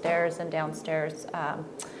 residential upstairs and downstairs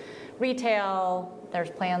retail. There's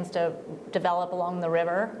plans to develop along the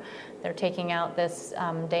river. They're taking out this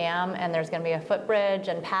dam, and there's going to be a footbridge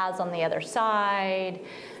and paths on the other side.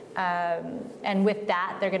 And with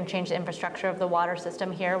that, they're going to change the infrastructure of the water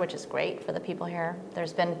system here, which is great for the people here.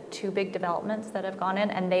 There's been 2 big developments that have gone in,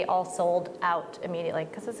 and they all sold out immediately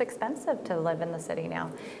because it's expensive to live in the city now.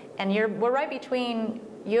 And we're right between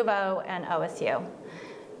U of O and OSU.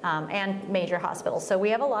 And major hospitals. So we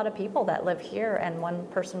have a lot of people that live here, and one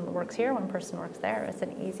person works here, one person works there. It's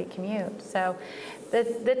an easy commute. So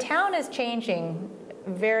the town is changing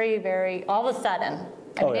very, very, all of a sudden.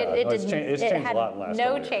 It's changed a lot in the last no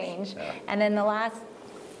couple years. change. Yeah. And then the last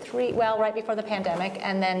right before the pandemic,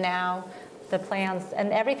 and then now the plans,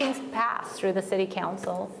 and everything's passed through the city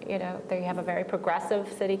council. They have a very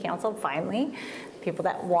progressive city council, finally. People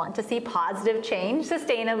that want to see positive change,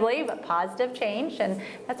 sustainably, but positive change, and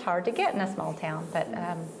that's hard to get in a small town. But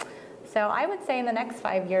so I would say in the next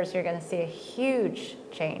 5 years, you're going to see a huge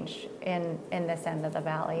change in this end of the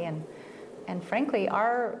valley, and frankly,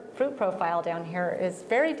 our fruit profile down here is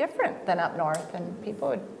very different than up north, and people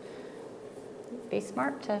would be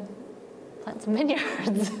smart to plant some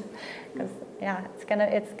vineyards because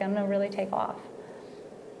it's gonna really take off.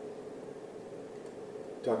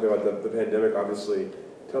 Talking about the pandemic, obviously.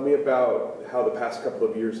 Tell me about how the past couple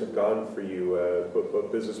of years have gone for you,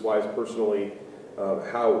 both business-wise, personally.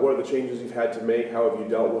 What are the changes you've had to make? How have you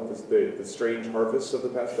dealt with the strange harvests of the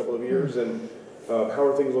past couple of years? And how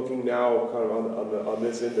are things looking now kind of on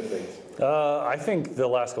this end of things? I think the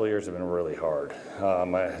last couple of years have been really hard.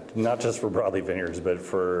 Not just for Broadley Vineyards, but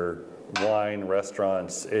for wine,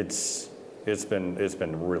 restaurants. It's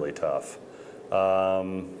been really tough.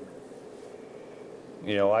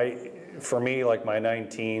 For me, like my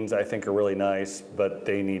 19s, I think are really nice, but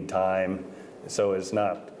they need time. So it's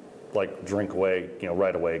not like drink away,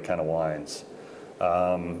 right away kind of wines.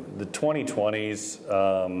 The 2020s,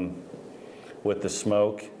 with the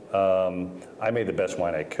smoke, I made the best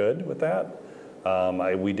wine I could with that.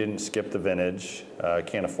 We didn't skip the vintage.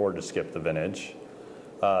 Can't afford to skip the vintage.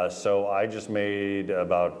 So I just made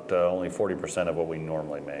about only 40% of what we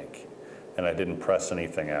normally make. And I didn't press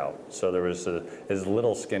anything out. So there was as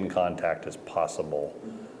little skin contact as possible.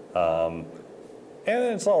 And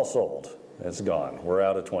it's all sold. It's gone. We're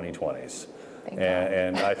out of 2020s.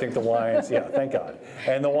 And I think the wines, thank God.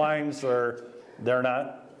 And the wines they're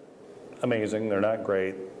not amazing. They're not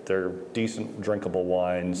great. They're decent, drinkable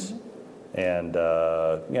wines. And,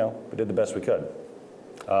 we did the best we could.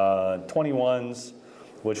 21s,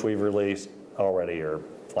 which we've released already, are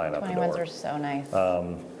flying out the door. 21s are so nice.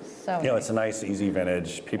 It's a nice, easy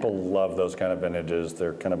vintage. People love those kind of vintages.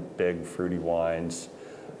 They're kind of big, fruity wines.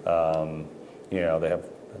 They have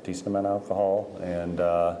a decent amount of alcohol, and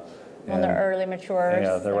they're early matures.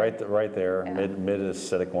 Yeah, they're right there, mid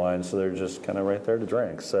acidic wines. So they're just kind of right there to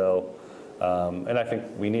drink. So, and I think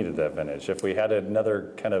we needed that vintage. If we had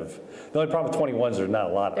another kind of, the only problem with 21s, there's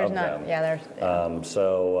not a lot of them. Yeah, there's.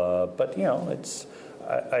 Yeah. But it's.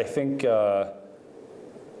 I think.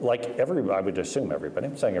 Like everybody, I would assume everybody,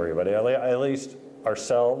 I'm saying everybody, at least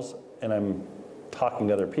ourselves, and I'm talking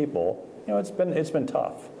to other people, it's been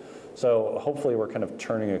tough. So hopefully we're kind of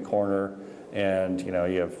turning a corner, and you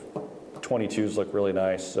have 22s look really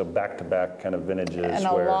nice, so back-to-back kind of vintages. And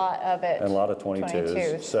a lot of it. And a lot of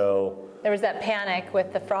 22s. So there was that panic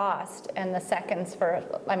with the frost and the seconds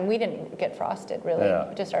we didn't get frosted really.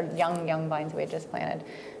 Yeah. Just our young vines we had just planted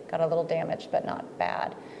got a little damaged, but not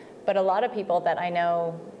bad. But a lot of people that I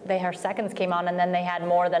know, their seconds came on and then they had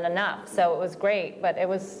more than enough. So it was great, but it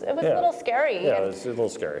was a little scary. Yeah, it was a little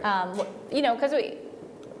scary. Because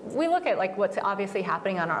we look at like what's obviously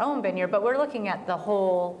happening on our own vineyard, but we're looking at the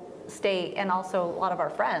whole state and also a lot of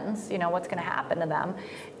our friends, what's going to happen to them.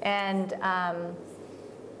 And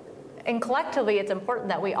collectively, it's important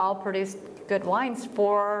that we all produce good wines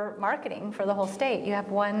for marketing for the whole state. You have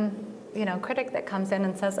one critic that comes in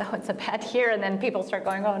and says, oh, it's a bad year, and then people start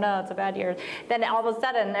going, oh no, it's a bad year, then all of a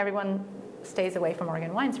sudden everyone stays away from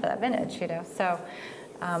Oregon wines for that vintage, So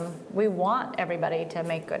we want everybody to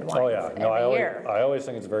make good wines every year. I always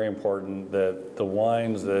think it's very important that the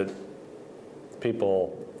wines that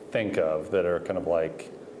people think of that are kind of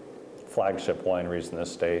like flagship wineries in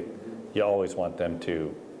this state, you always want them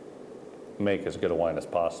to make as good a wine as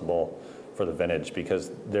possible for the vintage,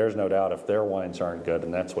 because there's no doubt if their wines aren't good,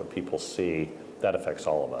 and that's what people see, that affects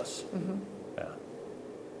all of us. Mm-hmm. Yeah.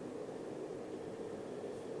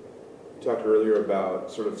 You talked earlier about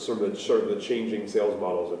sort of the changing sales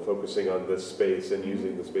models and focusing on this space and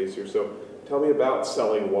using the space here. So tell me about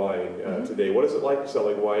selling wine today. What is it like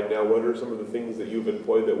selling wine now? What are some of the things that you've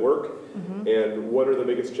employed that work? And what are the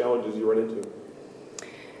biggest challenges you run into?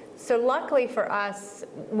 So luckily for us,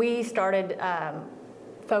 we started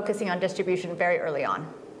focusing on distribution very early on.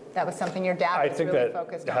 That was something your dad was really focused on. I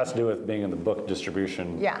think that has to do with being in the book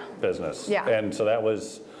distribution business. Yeah. And so that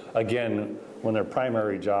was, again, when their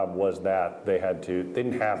primary job was that, they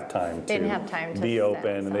didn't have time to be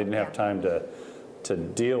open, and they didn't have time to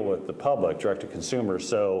deal with the public, direct to consumer.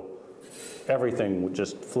 So everything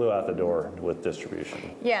just flew out the door with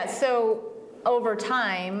distribution. Yeah, so over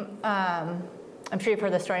time, I'm sure you've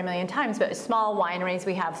heard this story a million times, but small wineries,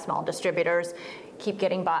 we have small distributors, keep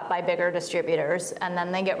getting bought by bigger distributors, and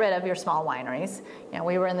then they get rid of your small wineries.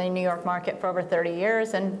 We were in the New York market for over 30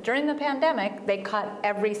 years, and during the pandemic, they cut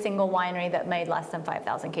every single winery that made less than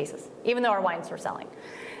 5,000 cases, even though our wines were selling.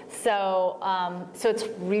 So it's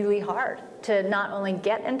really hard to not only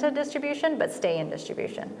get into distribution, but stay in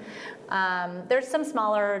distribution. There's some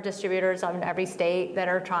smaller distributors in every state that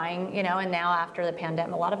are trying, and now after the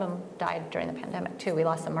pandemic, a lot of them died during the pandemic too. We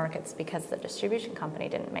lost some markets because the distribution company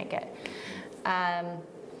didn't make it.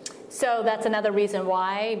 So that's another reason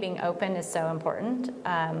why being open is so important.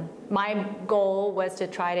 My goal was to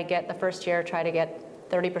try to get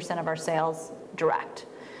 30% of our sales direct,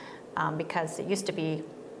 because it used to be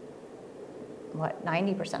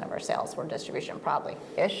 90% of our sales were distribution,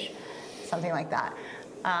 probably-ish, something like that.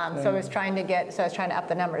 So I was trying to up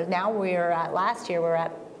the numbers. Now last year we were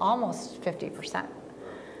at almost 50%,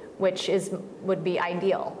 which would be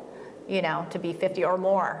ideal, to be 50 or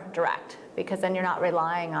more direct, because then you're not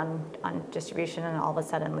relying on distribution and all of a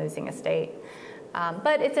sudden losing a state.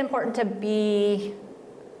 But it's important to be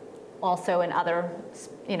also in other,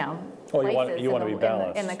 places you want to be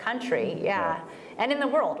balanced in the country, and in the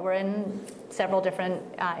world. We're in several different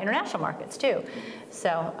international markets too.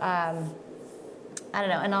 So I don't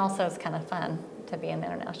know, and also it's kind of fun to be in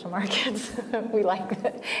international markets. We like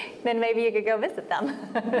it. Then maybe you could go visit them,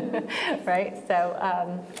 right? So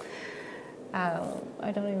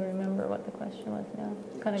I don't even remember what the question was now.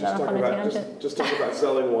 Kind of got off on a tangent. Just talk about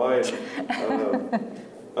selling wine.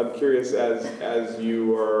 I'm curious, as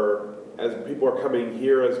people are coming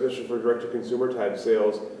here, especially for direct-to-consumer type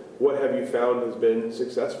sales, what have you found has been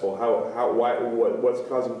successful? What's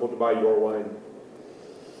causing people to buy your wine?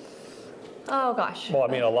 Oh gosh.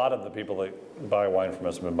 Well, a lot of the people that buy wine from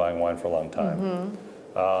us have been buying wine for a long time.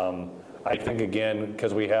 I think, again,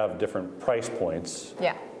 because we have different price points.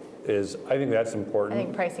 Yeah. I think that's important. I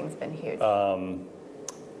think pricing's been huge.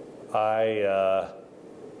 I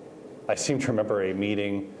seem to remember a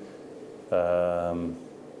meeting,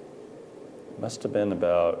 must have been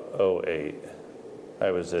about 2008.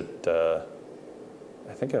 I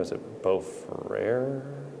think I was at Beaufrere.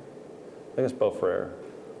 I think it's Beaufrere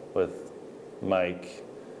with Mike,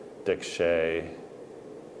 Dick Shea,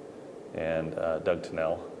 and Doug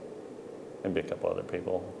Tennell, maybe a couple other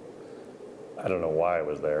people. I don't know why I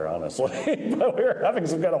was there, honestly, but we were having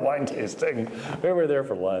some kind of wine tasting. We were there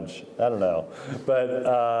for lunch. I don't know. But,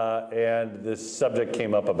 and this subject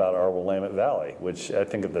came up about our Willamette Valley, which I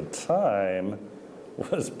think at the time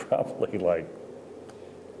was probably like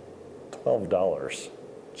 $12.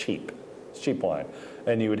 Cheap. It's cheap wine.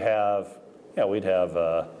 And you would have, we'd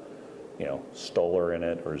have, Stoller in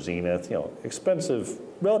it or Zenith, expensive,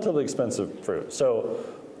 relatively expensive fruit. So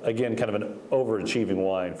again, kind of an overachieving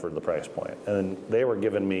wine for the price point. And they were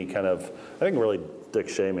giving me kind of, I think really Dick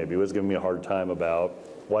Shea maybe was giving me a hard time about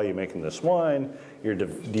why are you making this wine? You're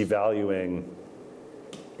devaluing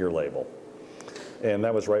your label. And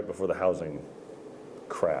that was right before the housing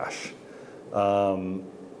crash.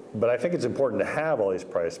 But I think it's important to have all these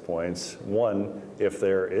price points. One, if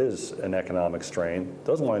there is an economic strain,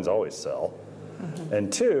 those wines always sell. Mm-hmm.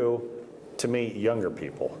 And two, to meet younger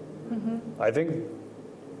people. Mm-hmm. I think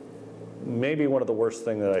maybe one of the worst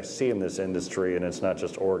things that I see in this industry, and it's not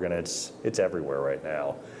just Oregon, it's everywhere right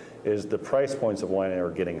now, is the price points of wine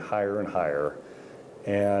are getting higher and higher.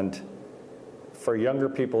 And for younger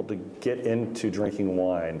people to get into drinking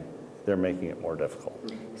wine, they're making it more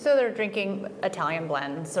difficult. So they're drinking Italian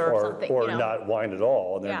blends or something, or not wine at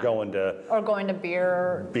all, and they're going to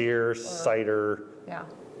beer, cider,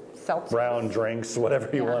 seltzers, brown drinks, whatever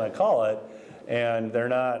you want to call it, and they're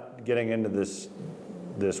not getting into this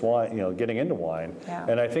wine, getting into wine. Yeah.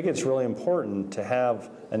 And I think it's really important to have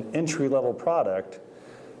an entry-level product.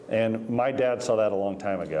 And my dad saw that a long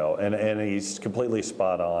time ago, and he's completely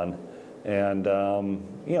spot on. And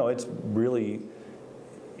it's really.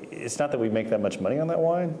 It's not that we make that much money on that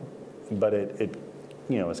wine, but it's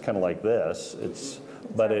kind of like this.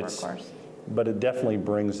 But it definitely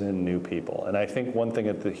brings in new people. And I think one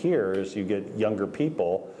thing here is you get younger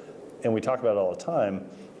people, and we talk about it all the time.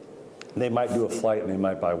 They might do a flight and they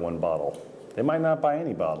might buy one bottle. They might not buy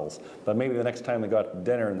any bottles, but maybe the next time they go out to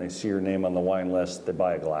dinner and they see your name on the wine list, they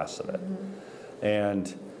buy a glass of it. Mm-hmm.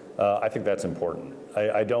 And I think that's important.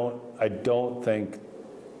 I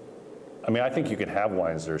think you can have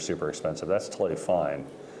wines that are super expensive. That's totally fine.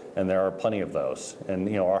 And there are plenty of those.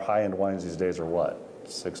 And our high-end wines these days are what?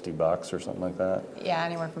 $60 or something like that? Yeah,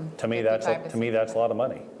 anywhere from to me that's a lot of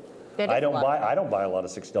money. I don't buy a lot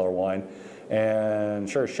of $60 wine. And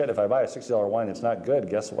sure as shit, if I buy a $60 wine, it's not good.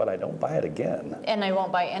 Guess what? I don't buy it again. And I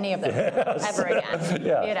won't buy any of them ever again.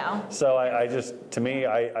 Yeah. So I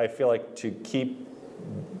feel like to keep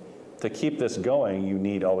this going, you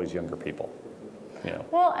need always younger people.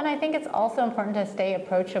 Well, and I think it's also important to stay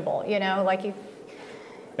approachable. Yeah,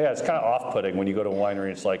 it's kind of off-putting when you go to a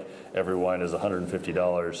winery. It's like every wine is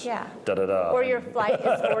 $150. Yeah. Da da da. Or your flight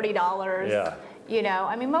is $40. Yeah.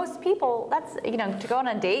 Most people, that's, to go on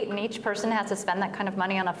a date and each person has to spend that kind of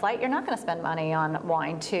money on a flight, you're not going to spend money on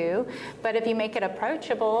wine too. But if you make it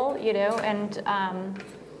approachable, you've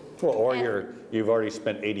already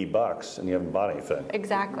spent $80 and you haven't bought anything.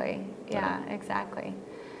 Exactly. Yeah, exactly.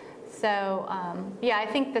 So, I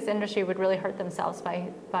think this industry would really hurt themselves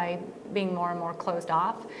by being more and more closed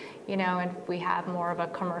off, and if we have more of a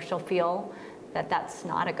commercial feel, that's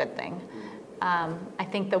not a good thing. I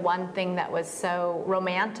think the one thing that was so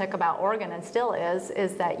romantic about Oregon, and still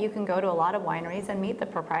is that you can go to a lot of wineries and meet the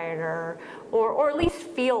proprietor, or at least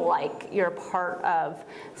feel like you're part of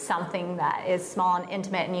something that is small and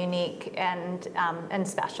intimate and unique and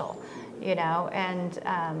special,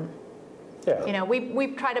 we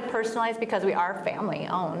try to personalize because we are family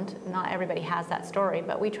owned. Not everybody has that story,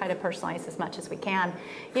 but we try to personalize as much as we can.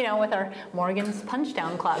 With our Morgan's Punch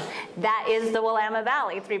Down Club, that is the Willamette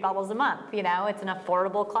Valley, 3 bottles a month. It's an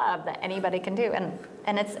affordable club that anybody can do,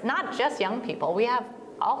 and it's not just young people. We have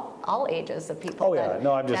all ages of people. Oh yeah,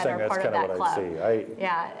 no, I'm just saying that's kind of what I see.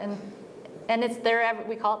 And it's there.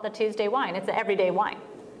 We call it the Tuesday wine. It's an everyday wine.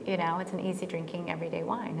 It's an easy drinking everyday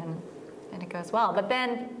wine, and it goes well. But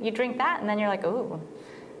then you drink that, and then you're like, ooh,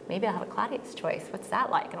 maybe I'll have a Claudia's Choice. What's that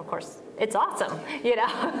like? And of course, it's awesome,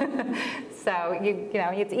 So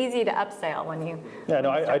it's easy to upsell when you. Yeah, no,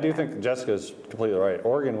 I do think Jessica's completely right.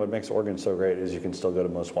 What makes Oregon so great is you can still go to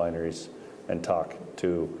most wineries and talk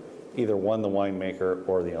to either the winemaker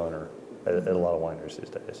or the owner at a lot of wineries these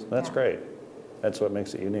days. That's great. That's what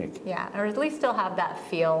makes it unique. Yeah, or at least still have that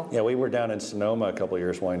feel. Yeah, we were down in Sonoma a couple of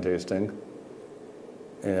years wine tasting.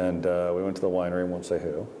 And we went to the winery, won't say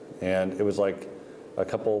who, and it was like a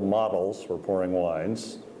couple models were pouring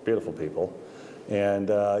wines, beautiful people, and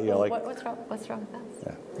what's wrong with us?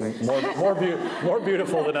 Yeah. More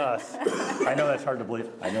beautiful than us. I know that's hard to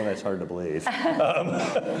believe.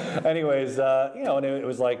 Anyways, and it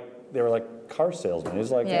was like they were like car salesman.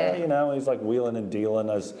 He's like, he's like wheeling and dealing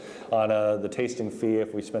us on the tasting fee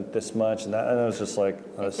if we spent this much and that. And I was just like,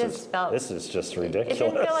 this is just ridiculous. It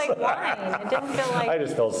didn't feel like wine. It didn't feel like. I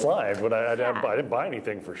just felt slimed, but I didn't buy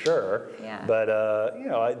anything for sure. Yeah. But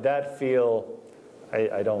that feel,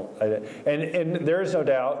 and there is no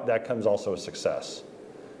doubt that comes also with success.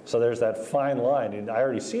 So there's that fine line, and I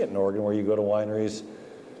already see it in Oregon where you go to wineries,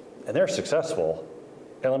 and they're successful.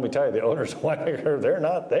 And let me tell you, the owners of winemaker, they're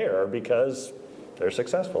not there because they're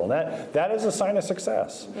successful. And that is a sign of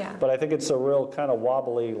success. Yeah. But I think it's a real kind of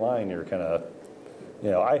wobbly line you're kind of,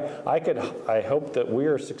 I hope that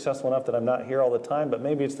we're successful enough that I'm not here all the time, but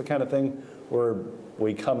maybe it's the kind of thing where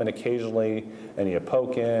we come in occasionally and you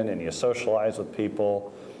poke in and you socialize with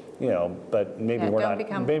people, but maybe we're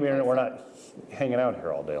not hanging out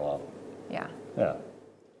here all day long. Yeah. Yeah.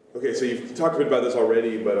 Okay, so you've talked a bit about this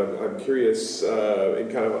already, but I'm curious,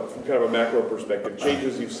 from kind of a macro perspective,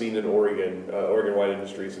 changes you've seen in Oregon wine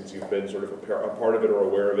industry since you've been sort of a part of it or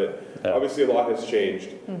aware of it. Yeah. Obviously, a lot has changed.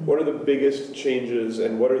 Mm-hmm. What are the biggest changes,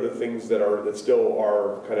 and what are the things that still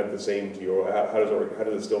are kind of the same to you? How does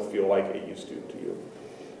it still feel like it used to you?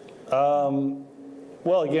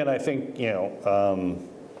 Well, again, I think, there's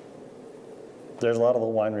a lot of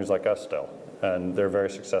little wineries like us still, and they're very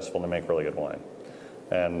successful and they make really good wine.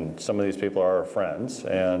 And some of these people are our friends,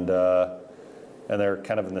 and they're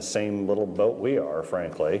kind of in the same little boat we are,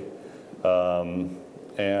 frankly. So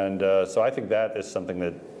I think that is something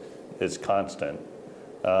that is constant.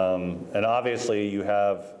 And obviously you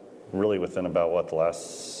have really within about, the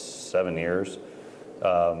last 7 years,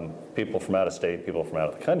 people from out of state, people from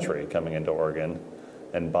out of the country coming into Oregon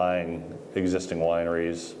and buying existing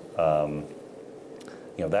wineries.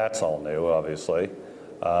 That's all new, obviously.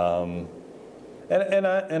 And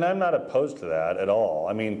I'm not opposed to that at all.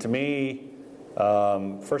 I mean, to me,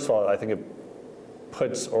 first of all, I think it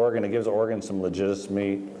gives Oregon some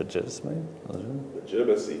legitimacy,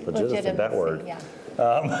 that word. Yeah.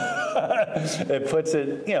 It puts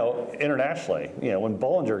it, internationally. When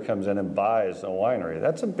Bollinger comes in and buys a winery,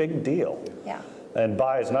 that's a big deal. Yeah. And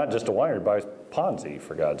buys not just a winery, buys Ponzi,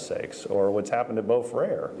 for God's sakes, or what's happened to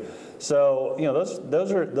Beaufrere. So,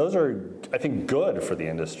 those are, I think, good for the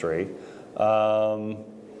industry. And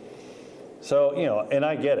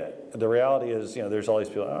I get it. The reality is, there's all these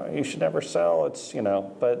people, you should never sell,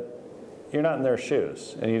 but you're not in their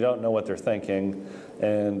shoes, and you don't know what they're thinking,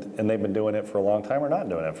 and they've been doing it for a long time or not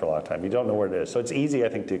doing it for a long time. You don't know where it is. So it's easy, I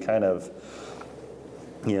think, to kind of,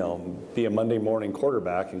 be a Monday morning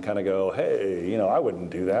quarterback and kind of go, hey, I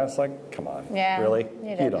wouldn't do that. It's like, come on, really?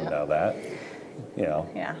 You don't know that.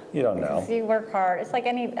 Yeah. You don't know. Because you work hard. It's like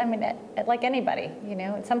like anybody,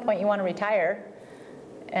 at some point you want to retire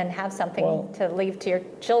and have something to leave to your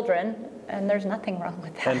children, and there's nothing wrong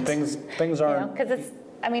with that. And things aren't, because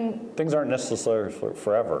things aren't necessarily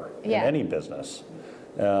forever in any business.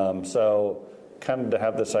 So kind of to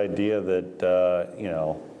have this idea that,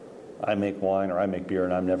 I make wine or I make beer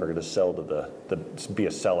and I'm never going to sell to be a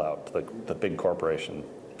sellout to the big corporation.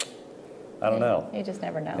 I don't know. You just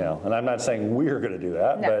never know. And I'm not saying we're going to do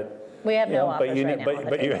that, but we have no offers right now.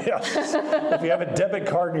 But if you have a debit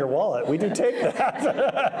card in your wallet, we do take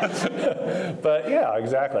that. But yeah,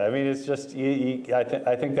 exactly. I mean, it's just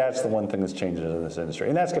I think that's the one thing that's changing in this industry,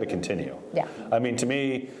 and that's going to continue. Yeah. I mean, to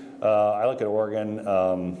me, I look at Oregon.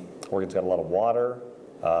 Oregon's got a lot of water.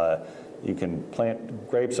 You can plant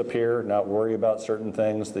grapes up here, not worry about certain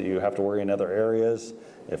things that you have to worry in other areas.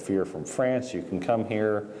 If you're from France, you can come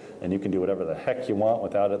here and you can do whatever the heck you want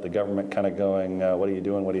without the government kind of going, what are you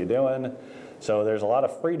doing, what are you doing? So there's a lot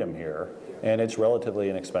of freedom here, and it's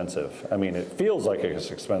relatively inexpensive. I mean, it feels like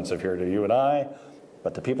it's expensive here to you and I,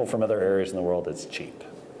 but to people from other areas in the world, it's cheap.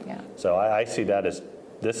 Yeah. So I see that as,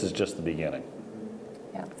 this is just the beginning,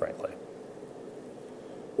 frankly.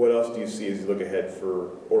 What else do you see as you look ahead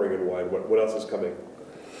for Oregon wine? What else is coming?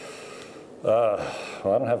 Well,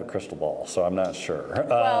 I don't have a crystal ball, so I'm not sure.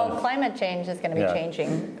 Well, climate change is going to be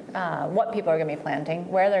changing what people are going to be planting,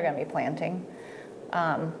 where they're going to be planting.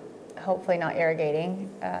 Hopefully not irrigating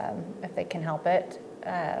if they can help it.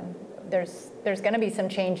 There's going to be some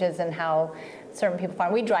changes in how certain people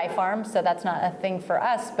farm. We dry farm, so that's not a thing for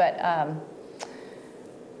us, but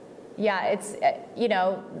it's,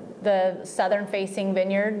 the southern-facing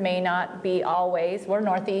vineyard may not be always. We're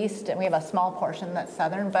northeast, and we have a small portion that's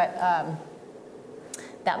southern, but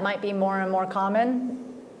that might be more and more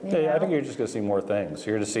common. I think you're just going to see more things.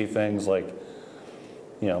 You're going to see things like,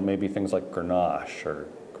 maybe things like Grenache or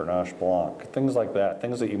Grenache Blanc, things like that.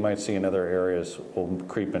 Things that you might see in other areas will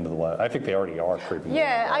creep into the line. I think they already are creeping.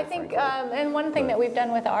 Yeah, I think, and one thing that we've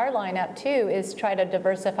done with our lineup too is try to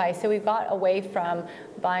diversify. So we've got away from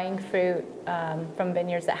buying fruit from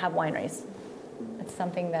vineyards that have wineries. It's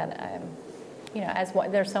something that,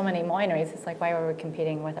 there's so many wineries, it's like, why are we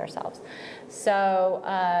competing with ourselves? So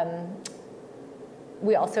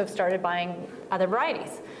we also have started buying other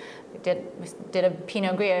varieties. We did a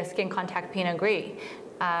Pinot Gris, a skin contact Pinot Gris.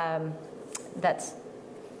 That's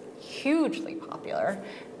hugely popular.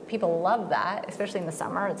 People love that, especially in the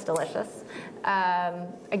summer. It's delicious. A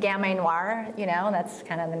Gamay Noir, that's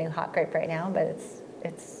kind of the new hot grape right now, but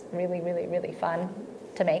it's really, really, really fun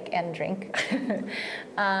to make and drink.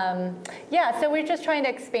 So we're just trying to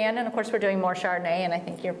expand, and of course we're doing more Chardonnay, and I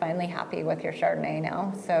think you're finally happy with your Chardonnay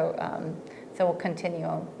now. So we'll continue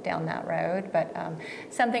down that road, but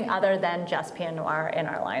something other than just Pinot Noir in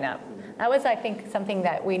our lineup. That was, I think, something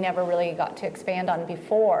that we never really got to expand on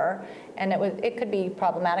before, and it could be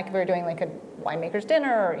problematic if we were doing like a winemaker's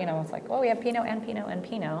dinner, or it's like, we have Pinot and Pinot and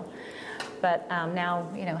Pinot. But now,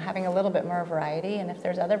 having a little bit more variety, and if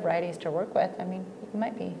there's other varieties to work with, I mean, you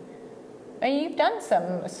might be. I mean, you've done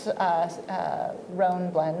some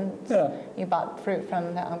Rhone blends. Yeah. You bought fruit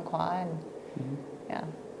from the Umpqua, and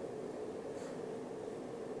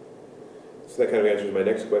So that kind of answers my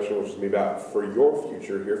next question, which is maybe about for your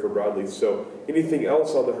future here for Broadley. So anything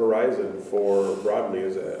else on the horizon for Broadley?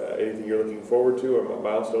 Is anything you're looking forward to, or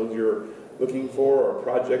milestones you're looking for, or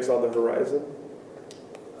projects on the horizon?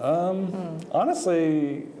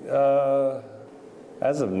 Honestly,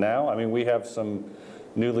 as of now, I mean, we have some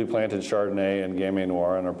newly planted Chardonnay and Gamay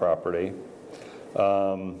Noir on our property.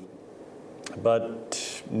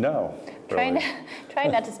 But no. Really.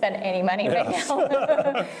 Trying not to spend any money right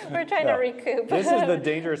now. We're trying to recoup. This is the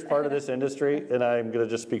dangerous part of this industry, and I'm going to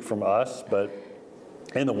just speak from us, but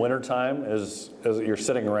in the wintertime, as you're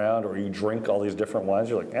sitting around or you drink all these different wines,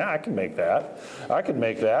 you're like, yeah, I can make that. I could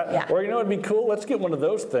make that. Yeah. Or, you know, it'd be cool, let's get one of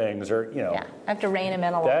those things. Or, you know. Yeah, I have to rein them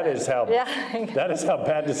in a little that bit. is how that is how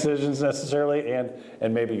bad decisions necessarily,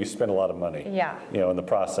 and maybe you spend a lot of money. Yeah. You know, in the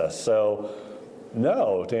process. So,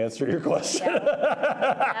 no, to answer your question.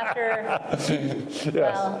 Yeah. Yes.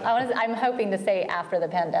 Well, I'm hoping to say after the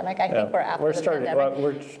pandemic. I think we're after the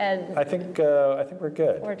pandemic. And I think we're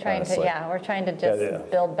good. We're trying honestly. we're trying to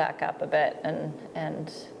just build back up a bit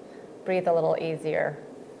and breathe a little easier.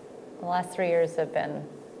 The last 3 years have been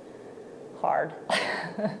hard.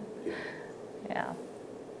 Yeah.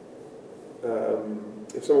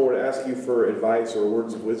 If someone were to ask you for advice or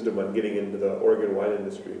words of wisdom on getting into the Oregon wine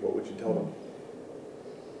industry, what would you tell them?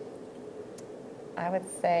 I would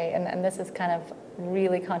say, and this is kind of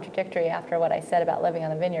really contradictory after what I said about living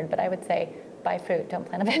on a vineyard, but I would say buy fruit, don't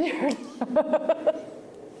plant a vineyard.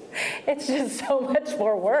 It's just so much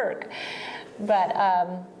more work. But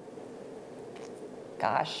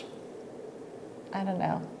gosh, I don't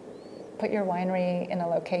know. Put your winery in a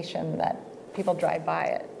location that people drive by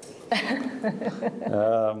it.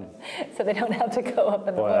 So they don't have to go up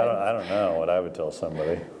in the woods. I don't know what I would tell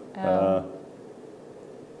somebody.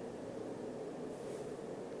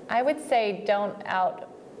 I would say don't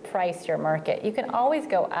outprice your market. You can always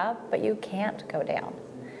go up, but you can't go down.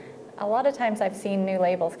 A lot of times I've seen new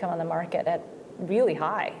labels come on the market at really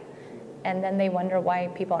high, and then they wonder why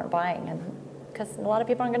people aren't buying, and because a lot of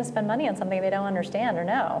people aren't going to spend money on something they don't understand or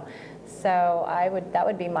know. So that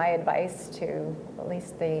would be my advice to at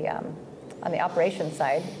least on the operations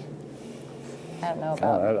side. I don't know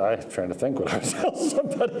about. I'm trying to think what I would tell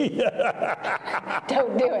somebody.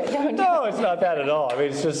 Don't do it. No, it's not that at all. I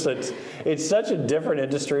mean, it's such a different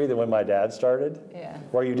industry than when my dad started. Yeah.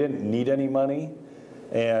 Where you didn't need any money,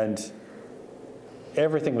 and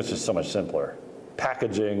everything was just so much simpler.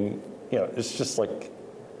 Packaging, you know, it's just like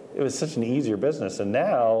it was such an easier business. And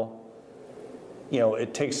now, you know,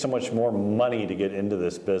 it takes so much more money to get into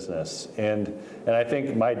this business. And I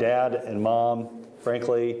think my dad and mom,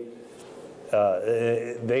 frankly,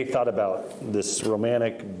 they thought about this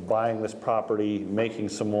romantic, buying this property, making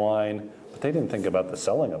some wine, but they didn't think about the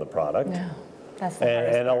selling of the product. No, that's the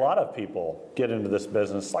hardest and a lot of people get into this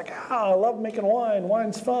business like, I love making wine.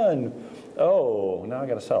 Wine's fun. Oh, now I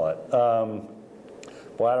got to sell it.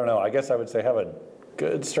 Well, I don't know. I guess I would say have a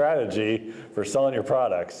good strategy for selling your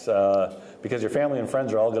products because your family and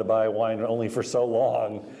friends are all going to buy wine only for so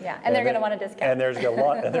long. Yeah, and they're going to want a discount. And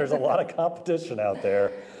there's a lot of competition out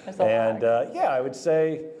there. I would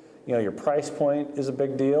say, you know, your price point is a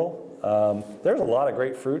big deal. There's a lot of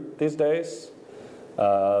great fruit these days.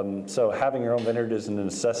 So having your own vineyard isn't a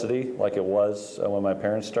necessity like it was when my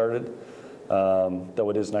parents started. Though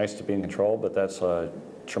it is nice to be in control, but that's a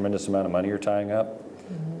tremendous amount of money you're tying up.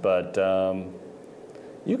 Mm-hmm. But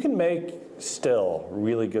you can make still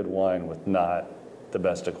really good wine with not the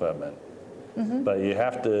best equipment. Mm-hmm. But you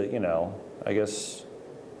have to, you know, I guess,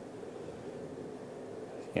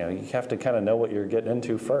 you know, you have to kind of know what you're getting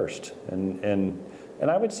into first. And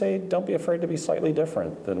I would say don't be afraid to be slightly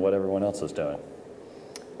different than what everyone else is doing.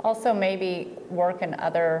 Also maybe work in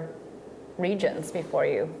other regions before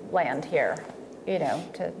you land here, you know,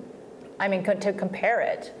 to compare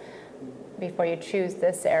it before you choose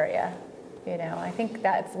this area. You know, I think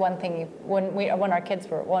that's one thing. When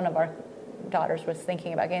one of our daughters was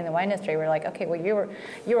thinking about getting in the wine industry, we were like, okay, well,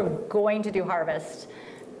 you were going to do harvest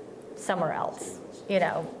somewhere else. You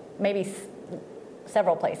know, maybe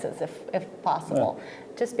several places if possible. Yeah.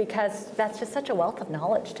 Just because that's just such a wealth of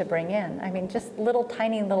knowledge to bring in. I mean, just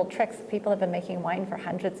tiny little tricks. People have been making wine for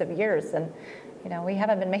hundreds of years, and you know, we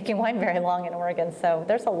haven't been making wine very long in Oregon, so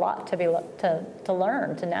there's a lot to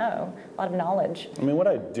learn, to know, a lot of knowledge. I mean, what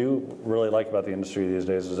I do really like about the industry these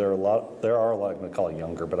days is there are a lot, I'm going to call it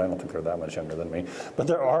younger, but I don't think they're that much younger than me, but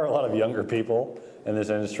there are a lot of younger people in this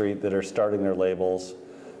industry that are starting their labels,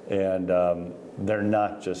 and they're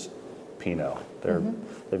not just Pinot.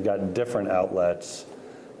 They've got different outlets,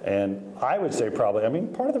 And I would say probably, I mean,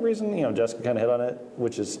 part of the reason, Jessica kind of hit on it,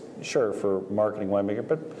 which is sure for marketing winemaker,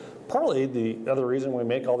 but partly the other reason we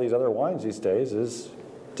make all these other wines these days is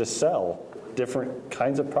to sell different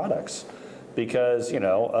kinds of products. Because, you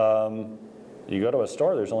go to a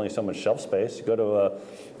store, there's only so much shelf space. You go to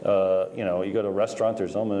a restaurant,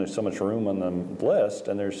 there's only so much room on the list,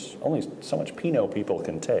 and there's only so much Pinot people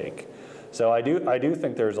can take. So I do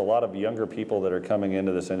think there's a lot of younger people that are coming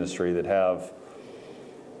into this industry that have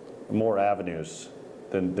more avenues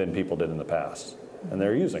than people did in the past, and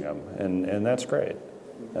they're using them, and that's great.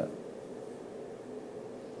 Yeah.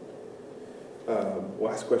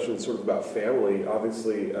 Last question is sort of about family.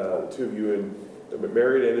 Obviously, the two of you are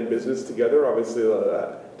married and in business together. Obviously,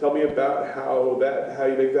 tell me about how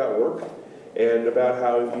you make that work, and about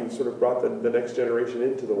how you sort of brought the next generation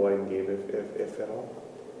into the wine game, if at all.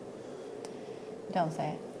 Don't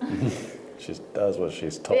say it. She does what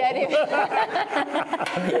she's told. Yeah, I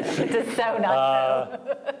do. It's just so not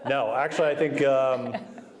so. No, actually, I think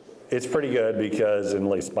it's pretty good because, in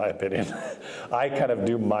at least my opinion, I kind of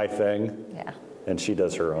do my thing. Yeah. And she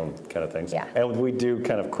does her own kind of things. Yeah. And we do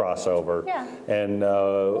kind of cross over. Yeah. And,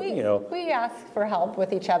 we ask for help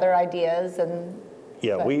with each other, ideas, and.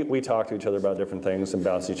 Yeah, we talk to each other about different things and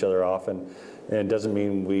bounce each other off, and it doesn't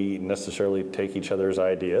mean we necessarily take each other's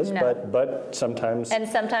ideas, No. but sometimes. And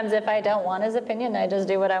sometimes if I don't want his opinion, I just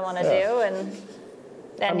do what I want to do,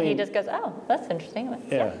 and he just goes, oh, that's interesting.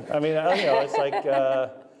 Yeah, I mean, it's like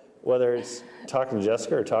whether it's talking to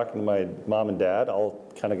Jessica or talking to my mom and dad, I'll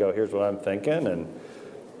kind of go, here's what I'm thinking, and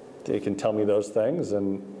they can tell me those things,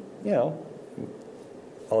 and I'll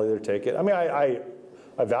either take it. I mean, I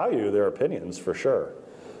value their opinions for sure.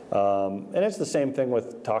 And it's the same thing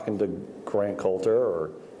with talking to Grant Coulter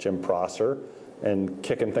or Jim Prosser and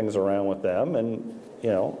kicking things around with them. And,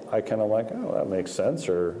 I kind of like, oh, that makes sense,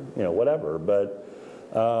 or, whatever. But,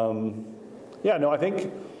 I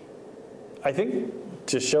think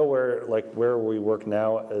to show where we work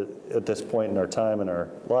now at this point in our time in our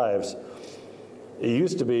lives, it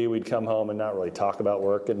used to be we'd come home and not really talk about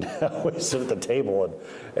work, and now we sit at the table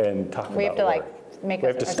and talk about work. We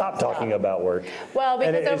have to stop talking about work. Well,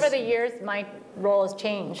 because over the years, my role has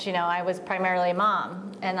changed. I was primarily a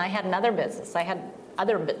mom, and I had another business. I had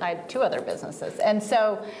 2 other businesses, and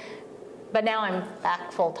so, but now I'm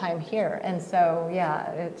back full time here, and so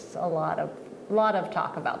it's a lot of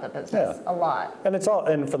talk about the business, a lot. And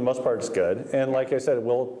for the most part, it's good. And like I said,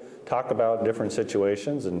 we'll talk about different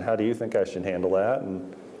situations and how do you think I should handle that,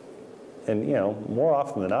 and more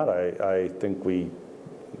often than not, I think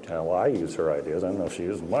I use her ideas. I don't know if she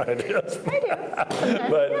uses my ideas. I do.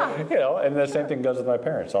 But, and the same thing goes with my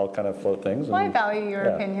parents. I'll kind of float things. Well, I value your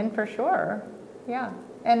opinion for sure. Yeah.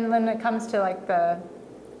 And when it comes to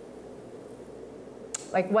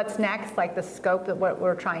what's next, like the scope of what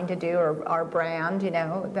we're trying to do or our brand,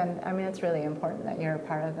 then, it's really important that you're a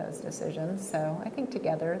part of those decisions. So I think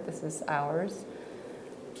together, this is ours.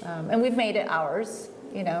 And we've made it ours,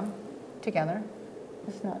 together.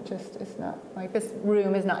 It's not like this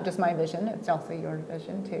room is not just my vision, it's also your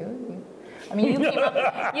vision too. You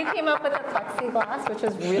came up with the plexiglass, which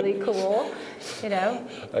is really cool.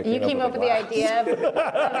 You came up with the idea of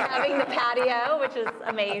having the patio, which is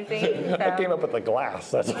amazing. So. I came up with the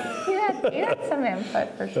glass. You had some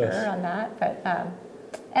input for sure on that, but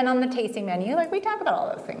and on the tasting menu, we talk about all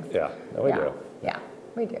those things. Yeah, we do. Yeah,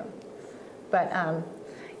 we do. But I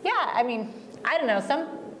don't know,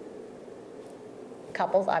 some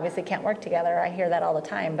couples obviously can't work together. I hear that all the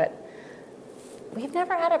time, but we've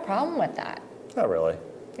never had a problem with that. Not really.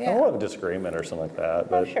 Yeah. We'll have a disagreement or something like that.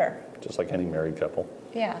 But sure. Just like any married couple.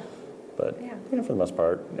 Yeah. But for the most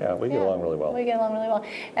part, we get along really well. We get along really well.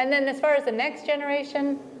 And then as far as the next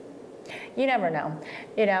generation, you never know.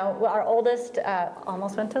 Our oldest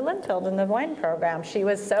almost went to Linfield in the wine program. She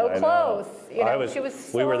was so close. She was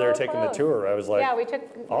so we were there taking close. the tour. I was like,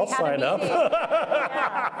 I'll sign up.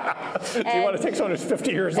 Do you want to take someone who's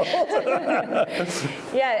 50 years old?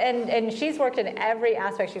 And she's worked in every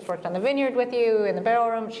aspect. She's worked on the vineyard with you, in the barrel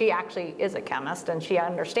room. She actually is a chemist, and she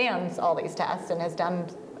understands all these tests and has done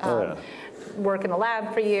work in the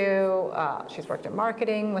lab for you. She's worked in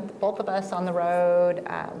marketing with both of us on the road.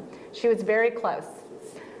 She was very close,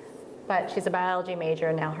 but she's a biology major,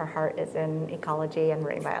 and now her heart is in ecology and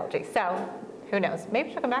marine biology. So who knows?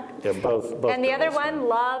 Maybe she'll come back. Yeah, both. And the other one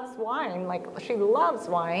loves wine. She loves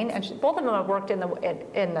wine, and both of them have worked in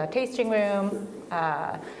the tasting room.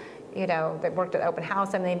 They worked at open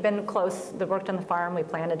house. They've been close. They worked on the farm. We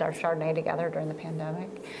planted our Chardonnay together during the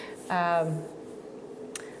pandemic.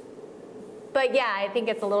 But I think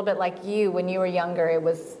it's a little bit like you. When you were younger, it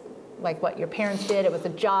was like what your parents did. It was a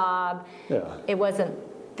job. Yeah. It wasn't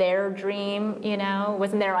their dream,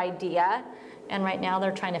 wasn't their idea. And right now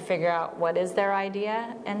they're trying to figure out what is their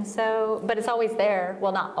idea. And so, but it's always there.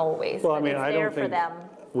 Well, not always, Well, I but mean, it's I there don't for think them.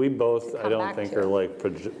 we both, I come don't back think to. are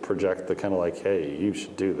like project the kind of like, hey, you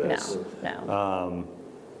should do this. No.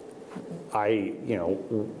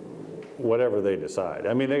 Whatever they decide.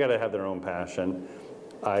 I mean, they got to have their own passion.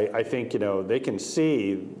 I think, they can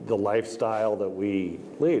see the lifestyle that we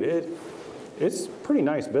lead. It's pretty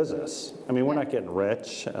nice business. I mean, we're not getting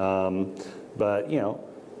rich, but,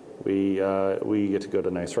 we get to go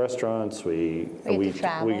to nice restaurants. We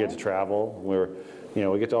get to travel.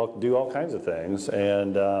 We get to do all kinds of things.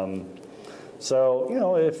 And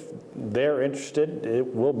so, if they're interested, it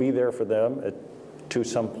will be there for them to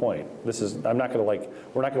some point. I'm not going to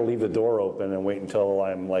we're not going to leave the door open and wait until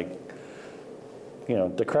I'm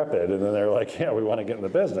decrepit, and then they're like, yeah, we want to get in the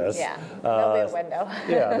business. Yeah, there'll be a window.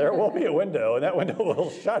 Yeah, there will be a window, and that window will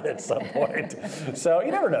shut at some point. So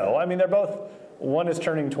you never know. I mean, they're both, one is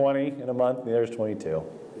turning 20 in a month, the other's 22.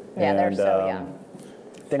 Yeah, they're so young.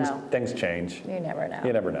 Things change. You never know.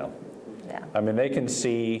 You never know. Yeah. I mean, they can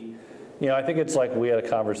see, I think it's like we had a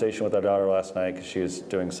conversation with our daughter last night because she was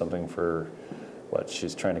doing something for,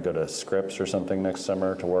 she's trying to go to Scripps or something next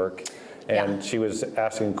summer to work. And she was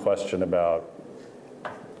asking a question about,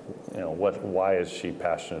 why is she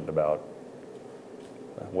passionate about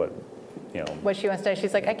what she wants to do.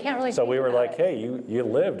 She's like, I can't really. So we were like, it. hey, you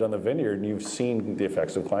lived on the vineyard and you've seen the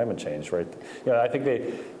effects of climate change, right? I think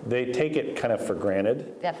they take it kind of for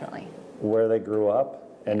granted. Definitely. Where they grew up.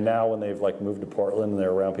 And now when they've moved to Portland and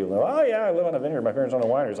they're around people, they're, oh yeah, I live on a vineyard. My parents own a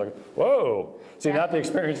winery. It's like, whoa. See, not the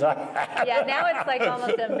experience I had. Yeah, now it's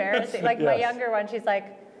almost embarrassing. My younger one, she's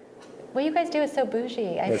like, what you guys do is so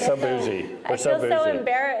bougie. It's so bougie. I feel so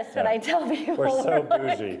embarrassed when I tell people. We're so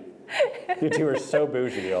bougie. You two are so so all the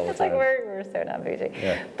it's time. It's we're so not bougie.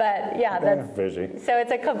 Yeah. But yeah, that's bougie. So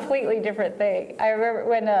it's a completely different thing. I remember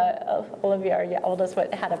when Olivia, our oldest,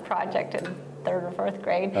 had a project in 3rd or 4th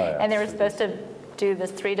grade, and they were supposed to do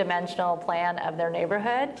this 3-dimensional plan of their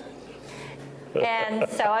neighborhood. And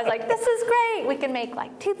so I was like, this is great. We can make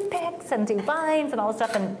toothpicks and do vines and all this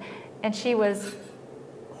stuff. And she was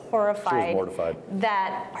horrified. She was mortified.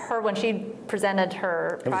 That when she presented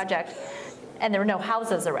her project, and there were no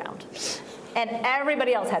houses around. And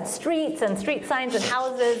everybody else had streets and street signs and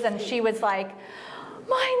houses, and she was like,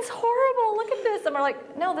 mine's horrible, look at this. And we're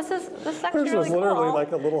like, no, this is actually This was really literally cool.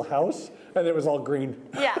 like a little house, and it was all green.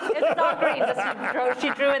 Yeah, it was all green. Just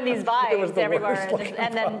she drew in these vines everywhere,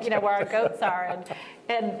 and then where our goats are,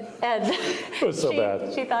 and it was so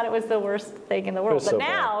bad. She thought it was the worst thing in the world. But so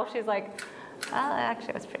now she's like, oh, actually,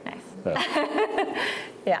 it was pretty nice.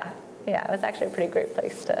 Yeah. Yeah, it was actually a pretty great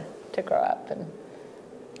place to grow up.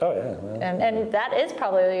 Oh yeah. Well, and that is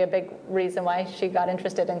probably a big reason why she got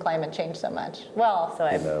interested in climate change so much. Well, so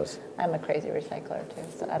I'm a crazy recycler too,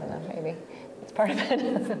 so I don't know, maybe it's part of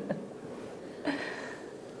it.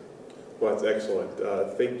 Well, that's excellent.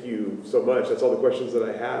 Thank you so much. That's all the questions that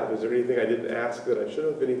I have. Is there anything I didn't ask that I should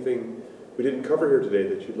have? Anything we didn't cover here today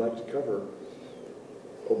that you'd like to cover?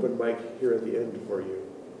 Open mic here at the end for you.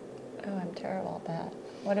 Oh, I'm terrible at that.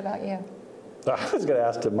 What about you? I was going to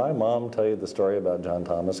ask, did my mom tell you the story about John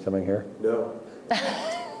Thomas coming here? No.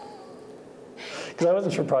 Because I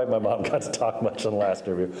wasn't sure probably my mom got to talk much in the last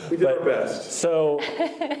interview. We did our best. So,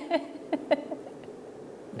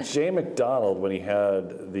 Jay McDonald, when he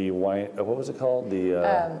had the wine, what was it called?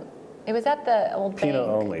 It was at the old Pinot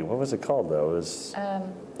bank. only. What was it called though? It was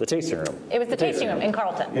the tasting room. It was the tasting room in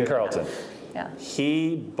Carlton. In Carlton. Yeah.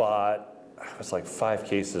 He bought, it was 5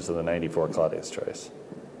 cases of the 94 Claudia's Choice.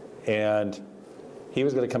 And he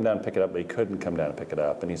was going to come down and pick it up, but he couldn't come down and pick it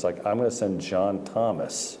up. And he's like, I'm going to send John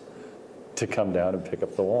Thomas to come down and pick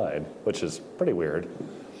up the wine, which is pretty weird.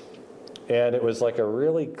 And it was a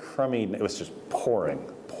really crummy, it was just pouring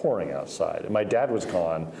outside. And my dad was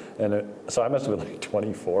gone, and so I must have been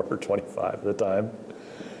 24 or 25 at the time.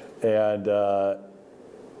 And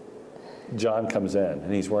John comes in,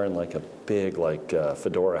 and he's wearing a big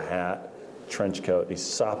fedora hat, trench coat. He's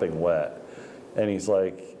sopping wet, and he's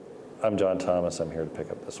like, I'm John Thomas, I'm here to pick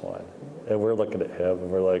up this wine. And we're looking at him, and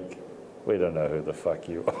we're like, we don't know who the fuck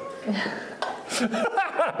you are.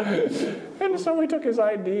 And so we took his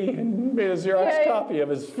ID and made a Xerox copy of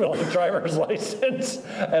his driver's license.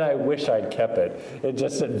 And I wish I'd kept it. It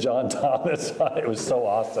just said John Thomas on it. It was so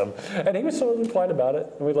awesome. And he was so polite about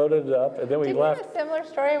it. And we loaded it up, and then we left. Did you have a similar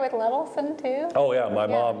story with Littleson too? Oh yeah, my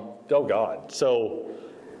mom, oh God. So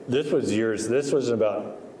this was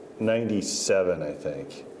about 97, I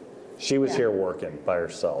think. She was here working by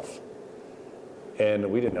herself. And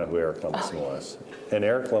we didn't know who Eric Lemelson was. And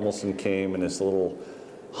Eric Lemelson came in this little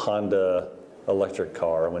Honda electric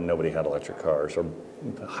car when nobody had electric cars, or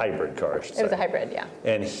hybrid cars. It was a hybrid, yeah.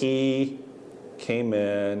 And he came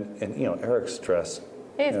in, and Eric's dressed.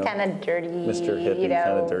 He's kind of dirty, Mr. Hippie,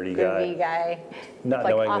 kind of dirty guy. Not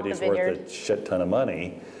like knowing off that he's the vineyard. worth a shit ton of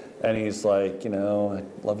money. And he's like, I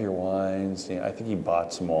love your wines. I think he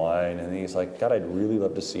bought some wine, and he's like, God, I'd really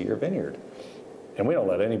love to see your vineyard. And we don't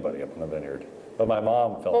let anybody up in the vineyard. But my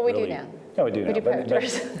mom felt we really... do now. Yeah, we do now. We do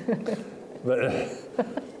predators. But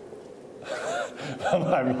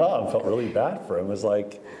my mom felt really bad for him. It was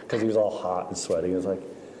like, because he was all hot and sweaty. It was like,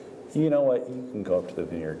 you know what? You can go up to the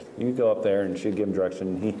vineyard. You go up there, and she'd give him direction.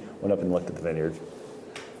 And he went up and looked at the vineyard.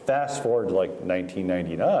 Fast forward to like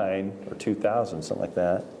 1999 or 2000, something like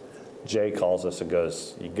that. Jay calls us and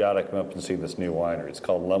goes, you got to come up and see this new winery. It's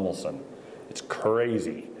called Lemelson. It's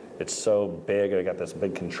crazy. It's so big. I got this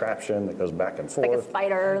big contraption that goes back and forth. Like a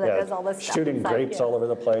spider that does all this stuff. Shooting inside, grapes all over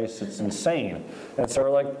the place. It's insane. And so we're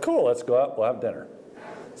like, cool, let's go up. We'll have dinner.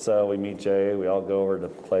 So we meet Jay. We all go over to the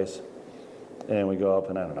place. And we go up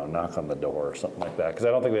and, I don't know, knock on the door or something like that. Because I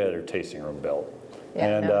don't think they had their tasting room built.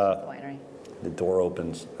 Yeah, and no, it's just the winery. the door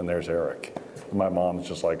opens, and there's Eric. And my mom's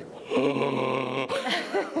just like,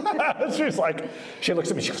 she's like, she looks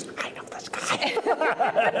at me, she goes, I know this guy.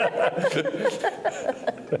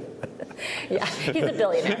 Yeah, he's a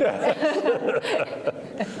billionaire.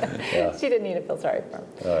 Yeah. She didn't need to feel sorry for him.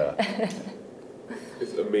 Oh, yeah.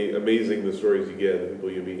 It's amazing the stories you get, the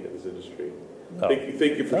people you meet in this industry. Oh.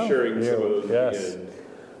 Thank you for sharing some of those. Yes. And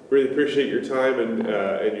really appreciate your time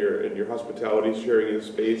and your hospitality, sharing in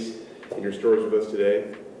space and your stories with us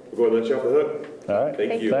today. We're going to let you off the hook. All right.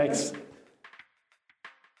 Thank you. Thanks.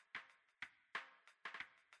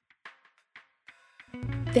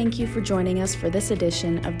 Thank you for joining us for this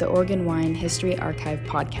edition of the Oregon Wine History Archive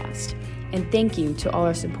podcast. And thank you to all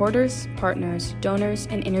our supporters, partners, donors,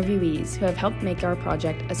 and interviewees who have helped make our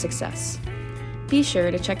project a success. Be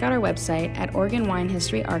sure to check out our website at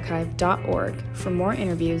OregonWineHistoryArchive.org for more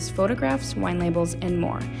interviews, photographs, wine labels, and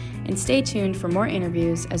more. And stay tuned for more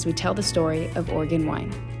interviews as we tell the story of Oregon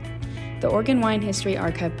wine. The Oregon Wine History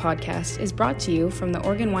Archive podcast is brought to you from the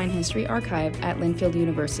Oregon Wine History Archive at Linfield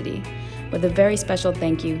University, with a very special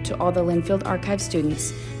thank you to all the Linfield Archive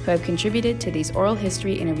students who have contributed to these oral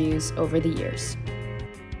history interviews over the years.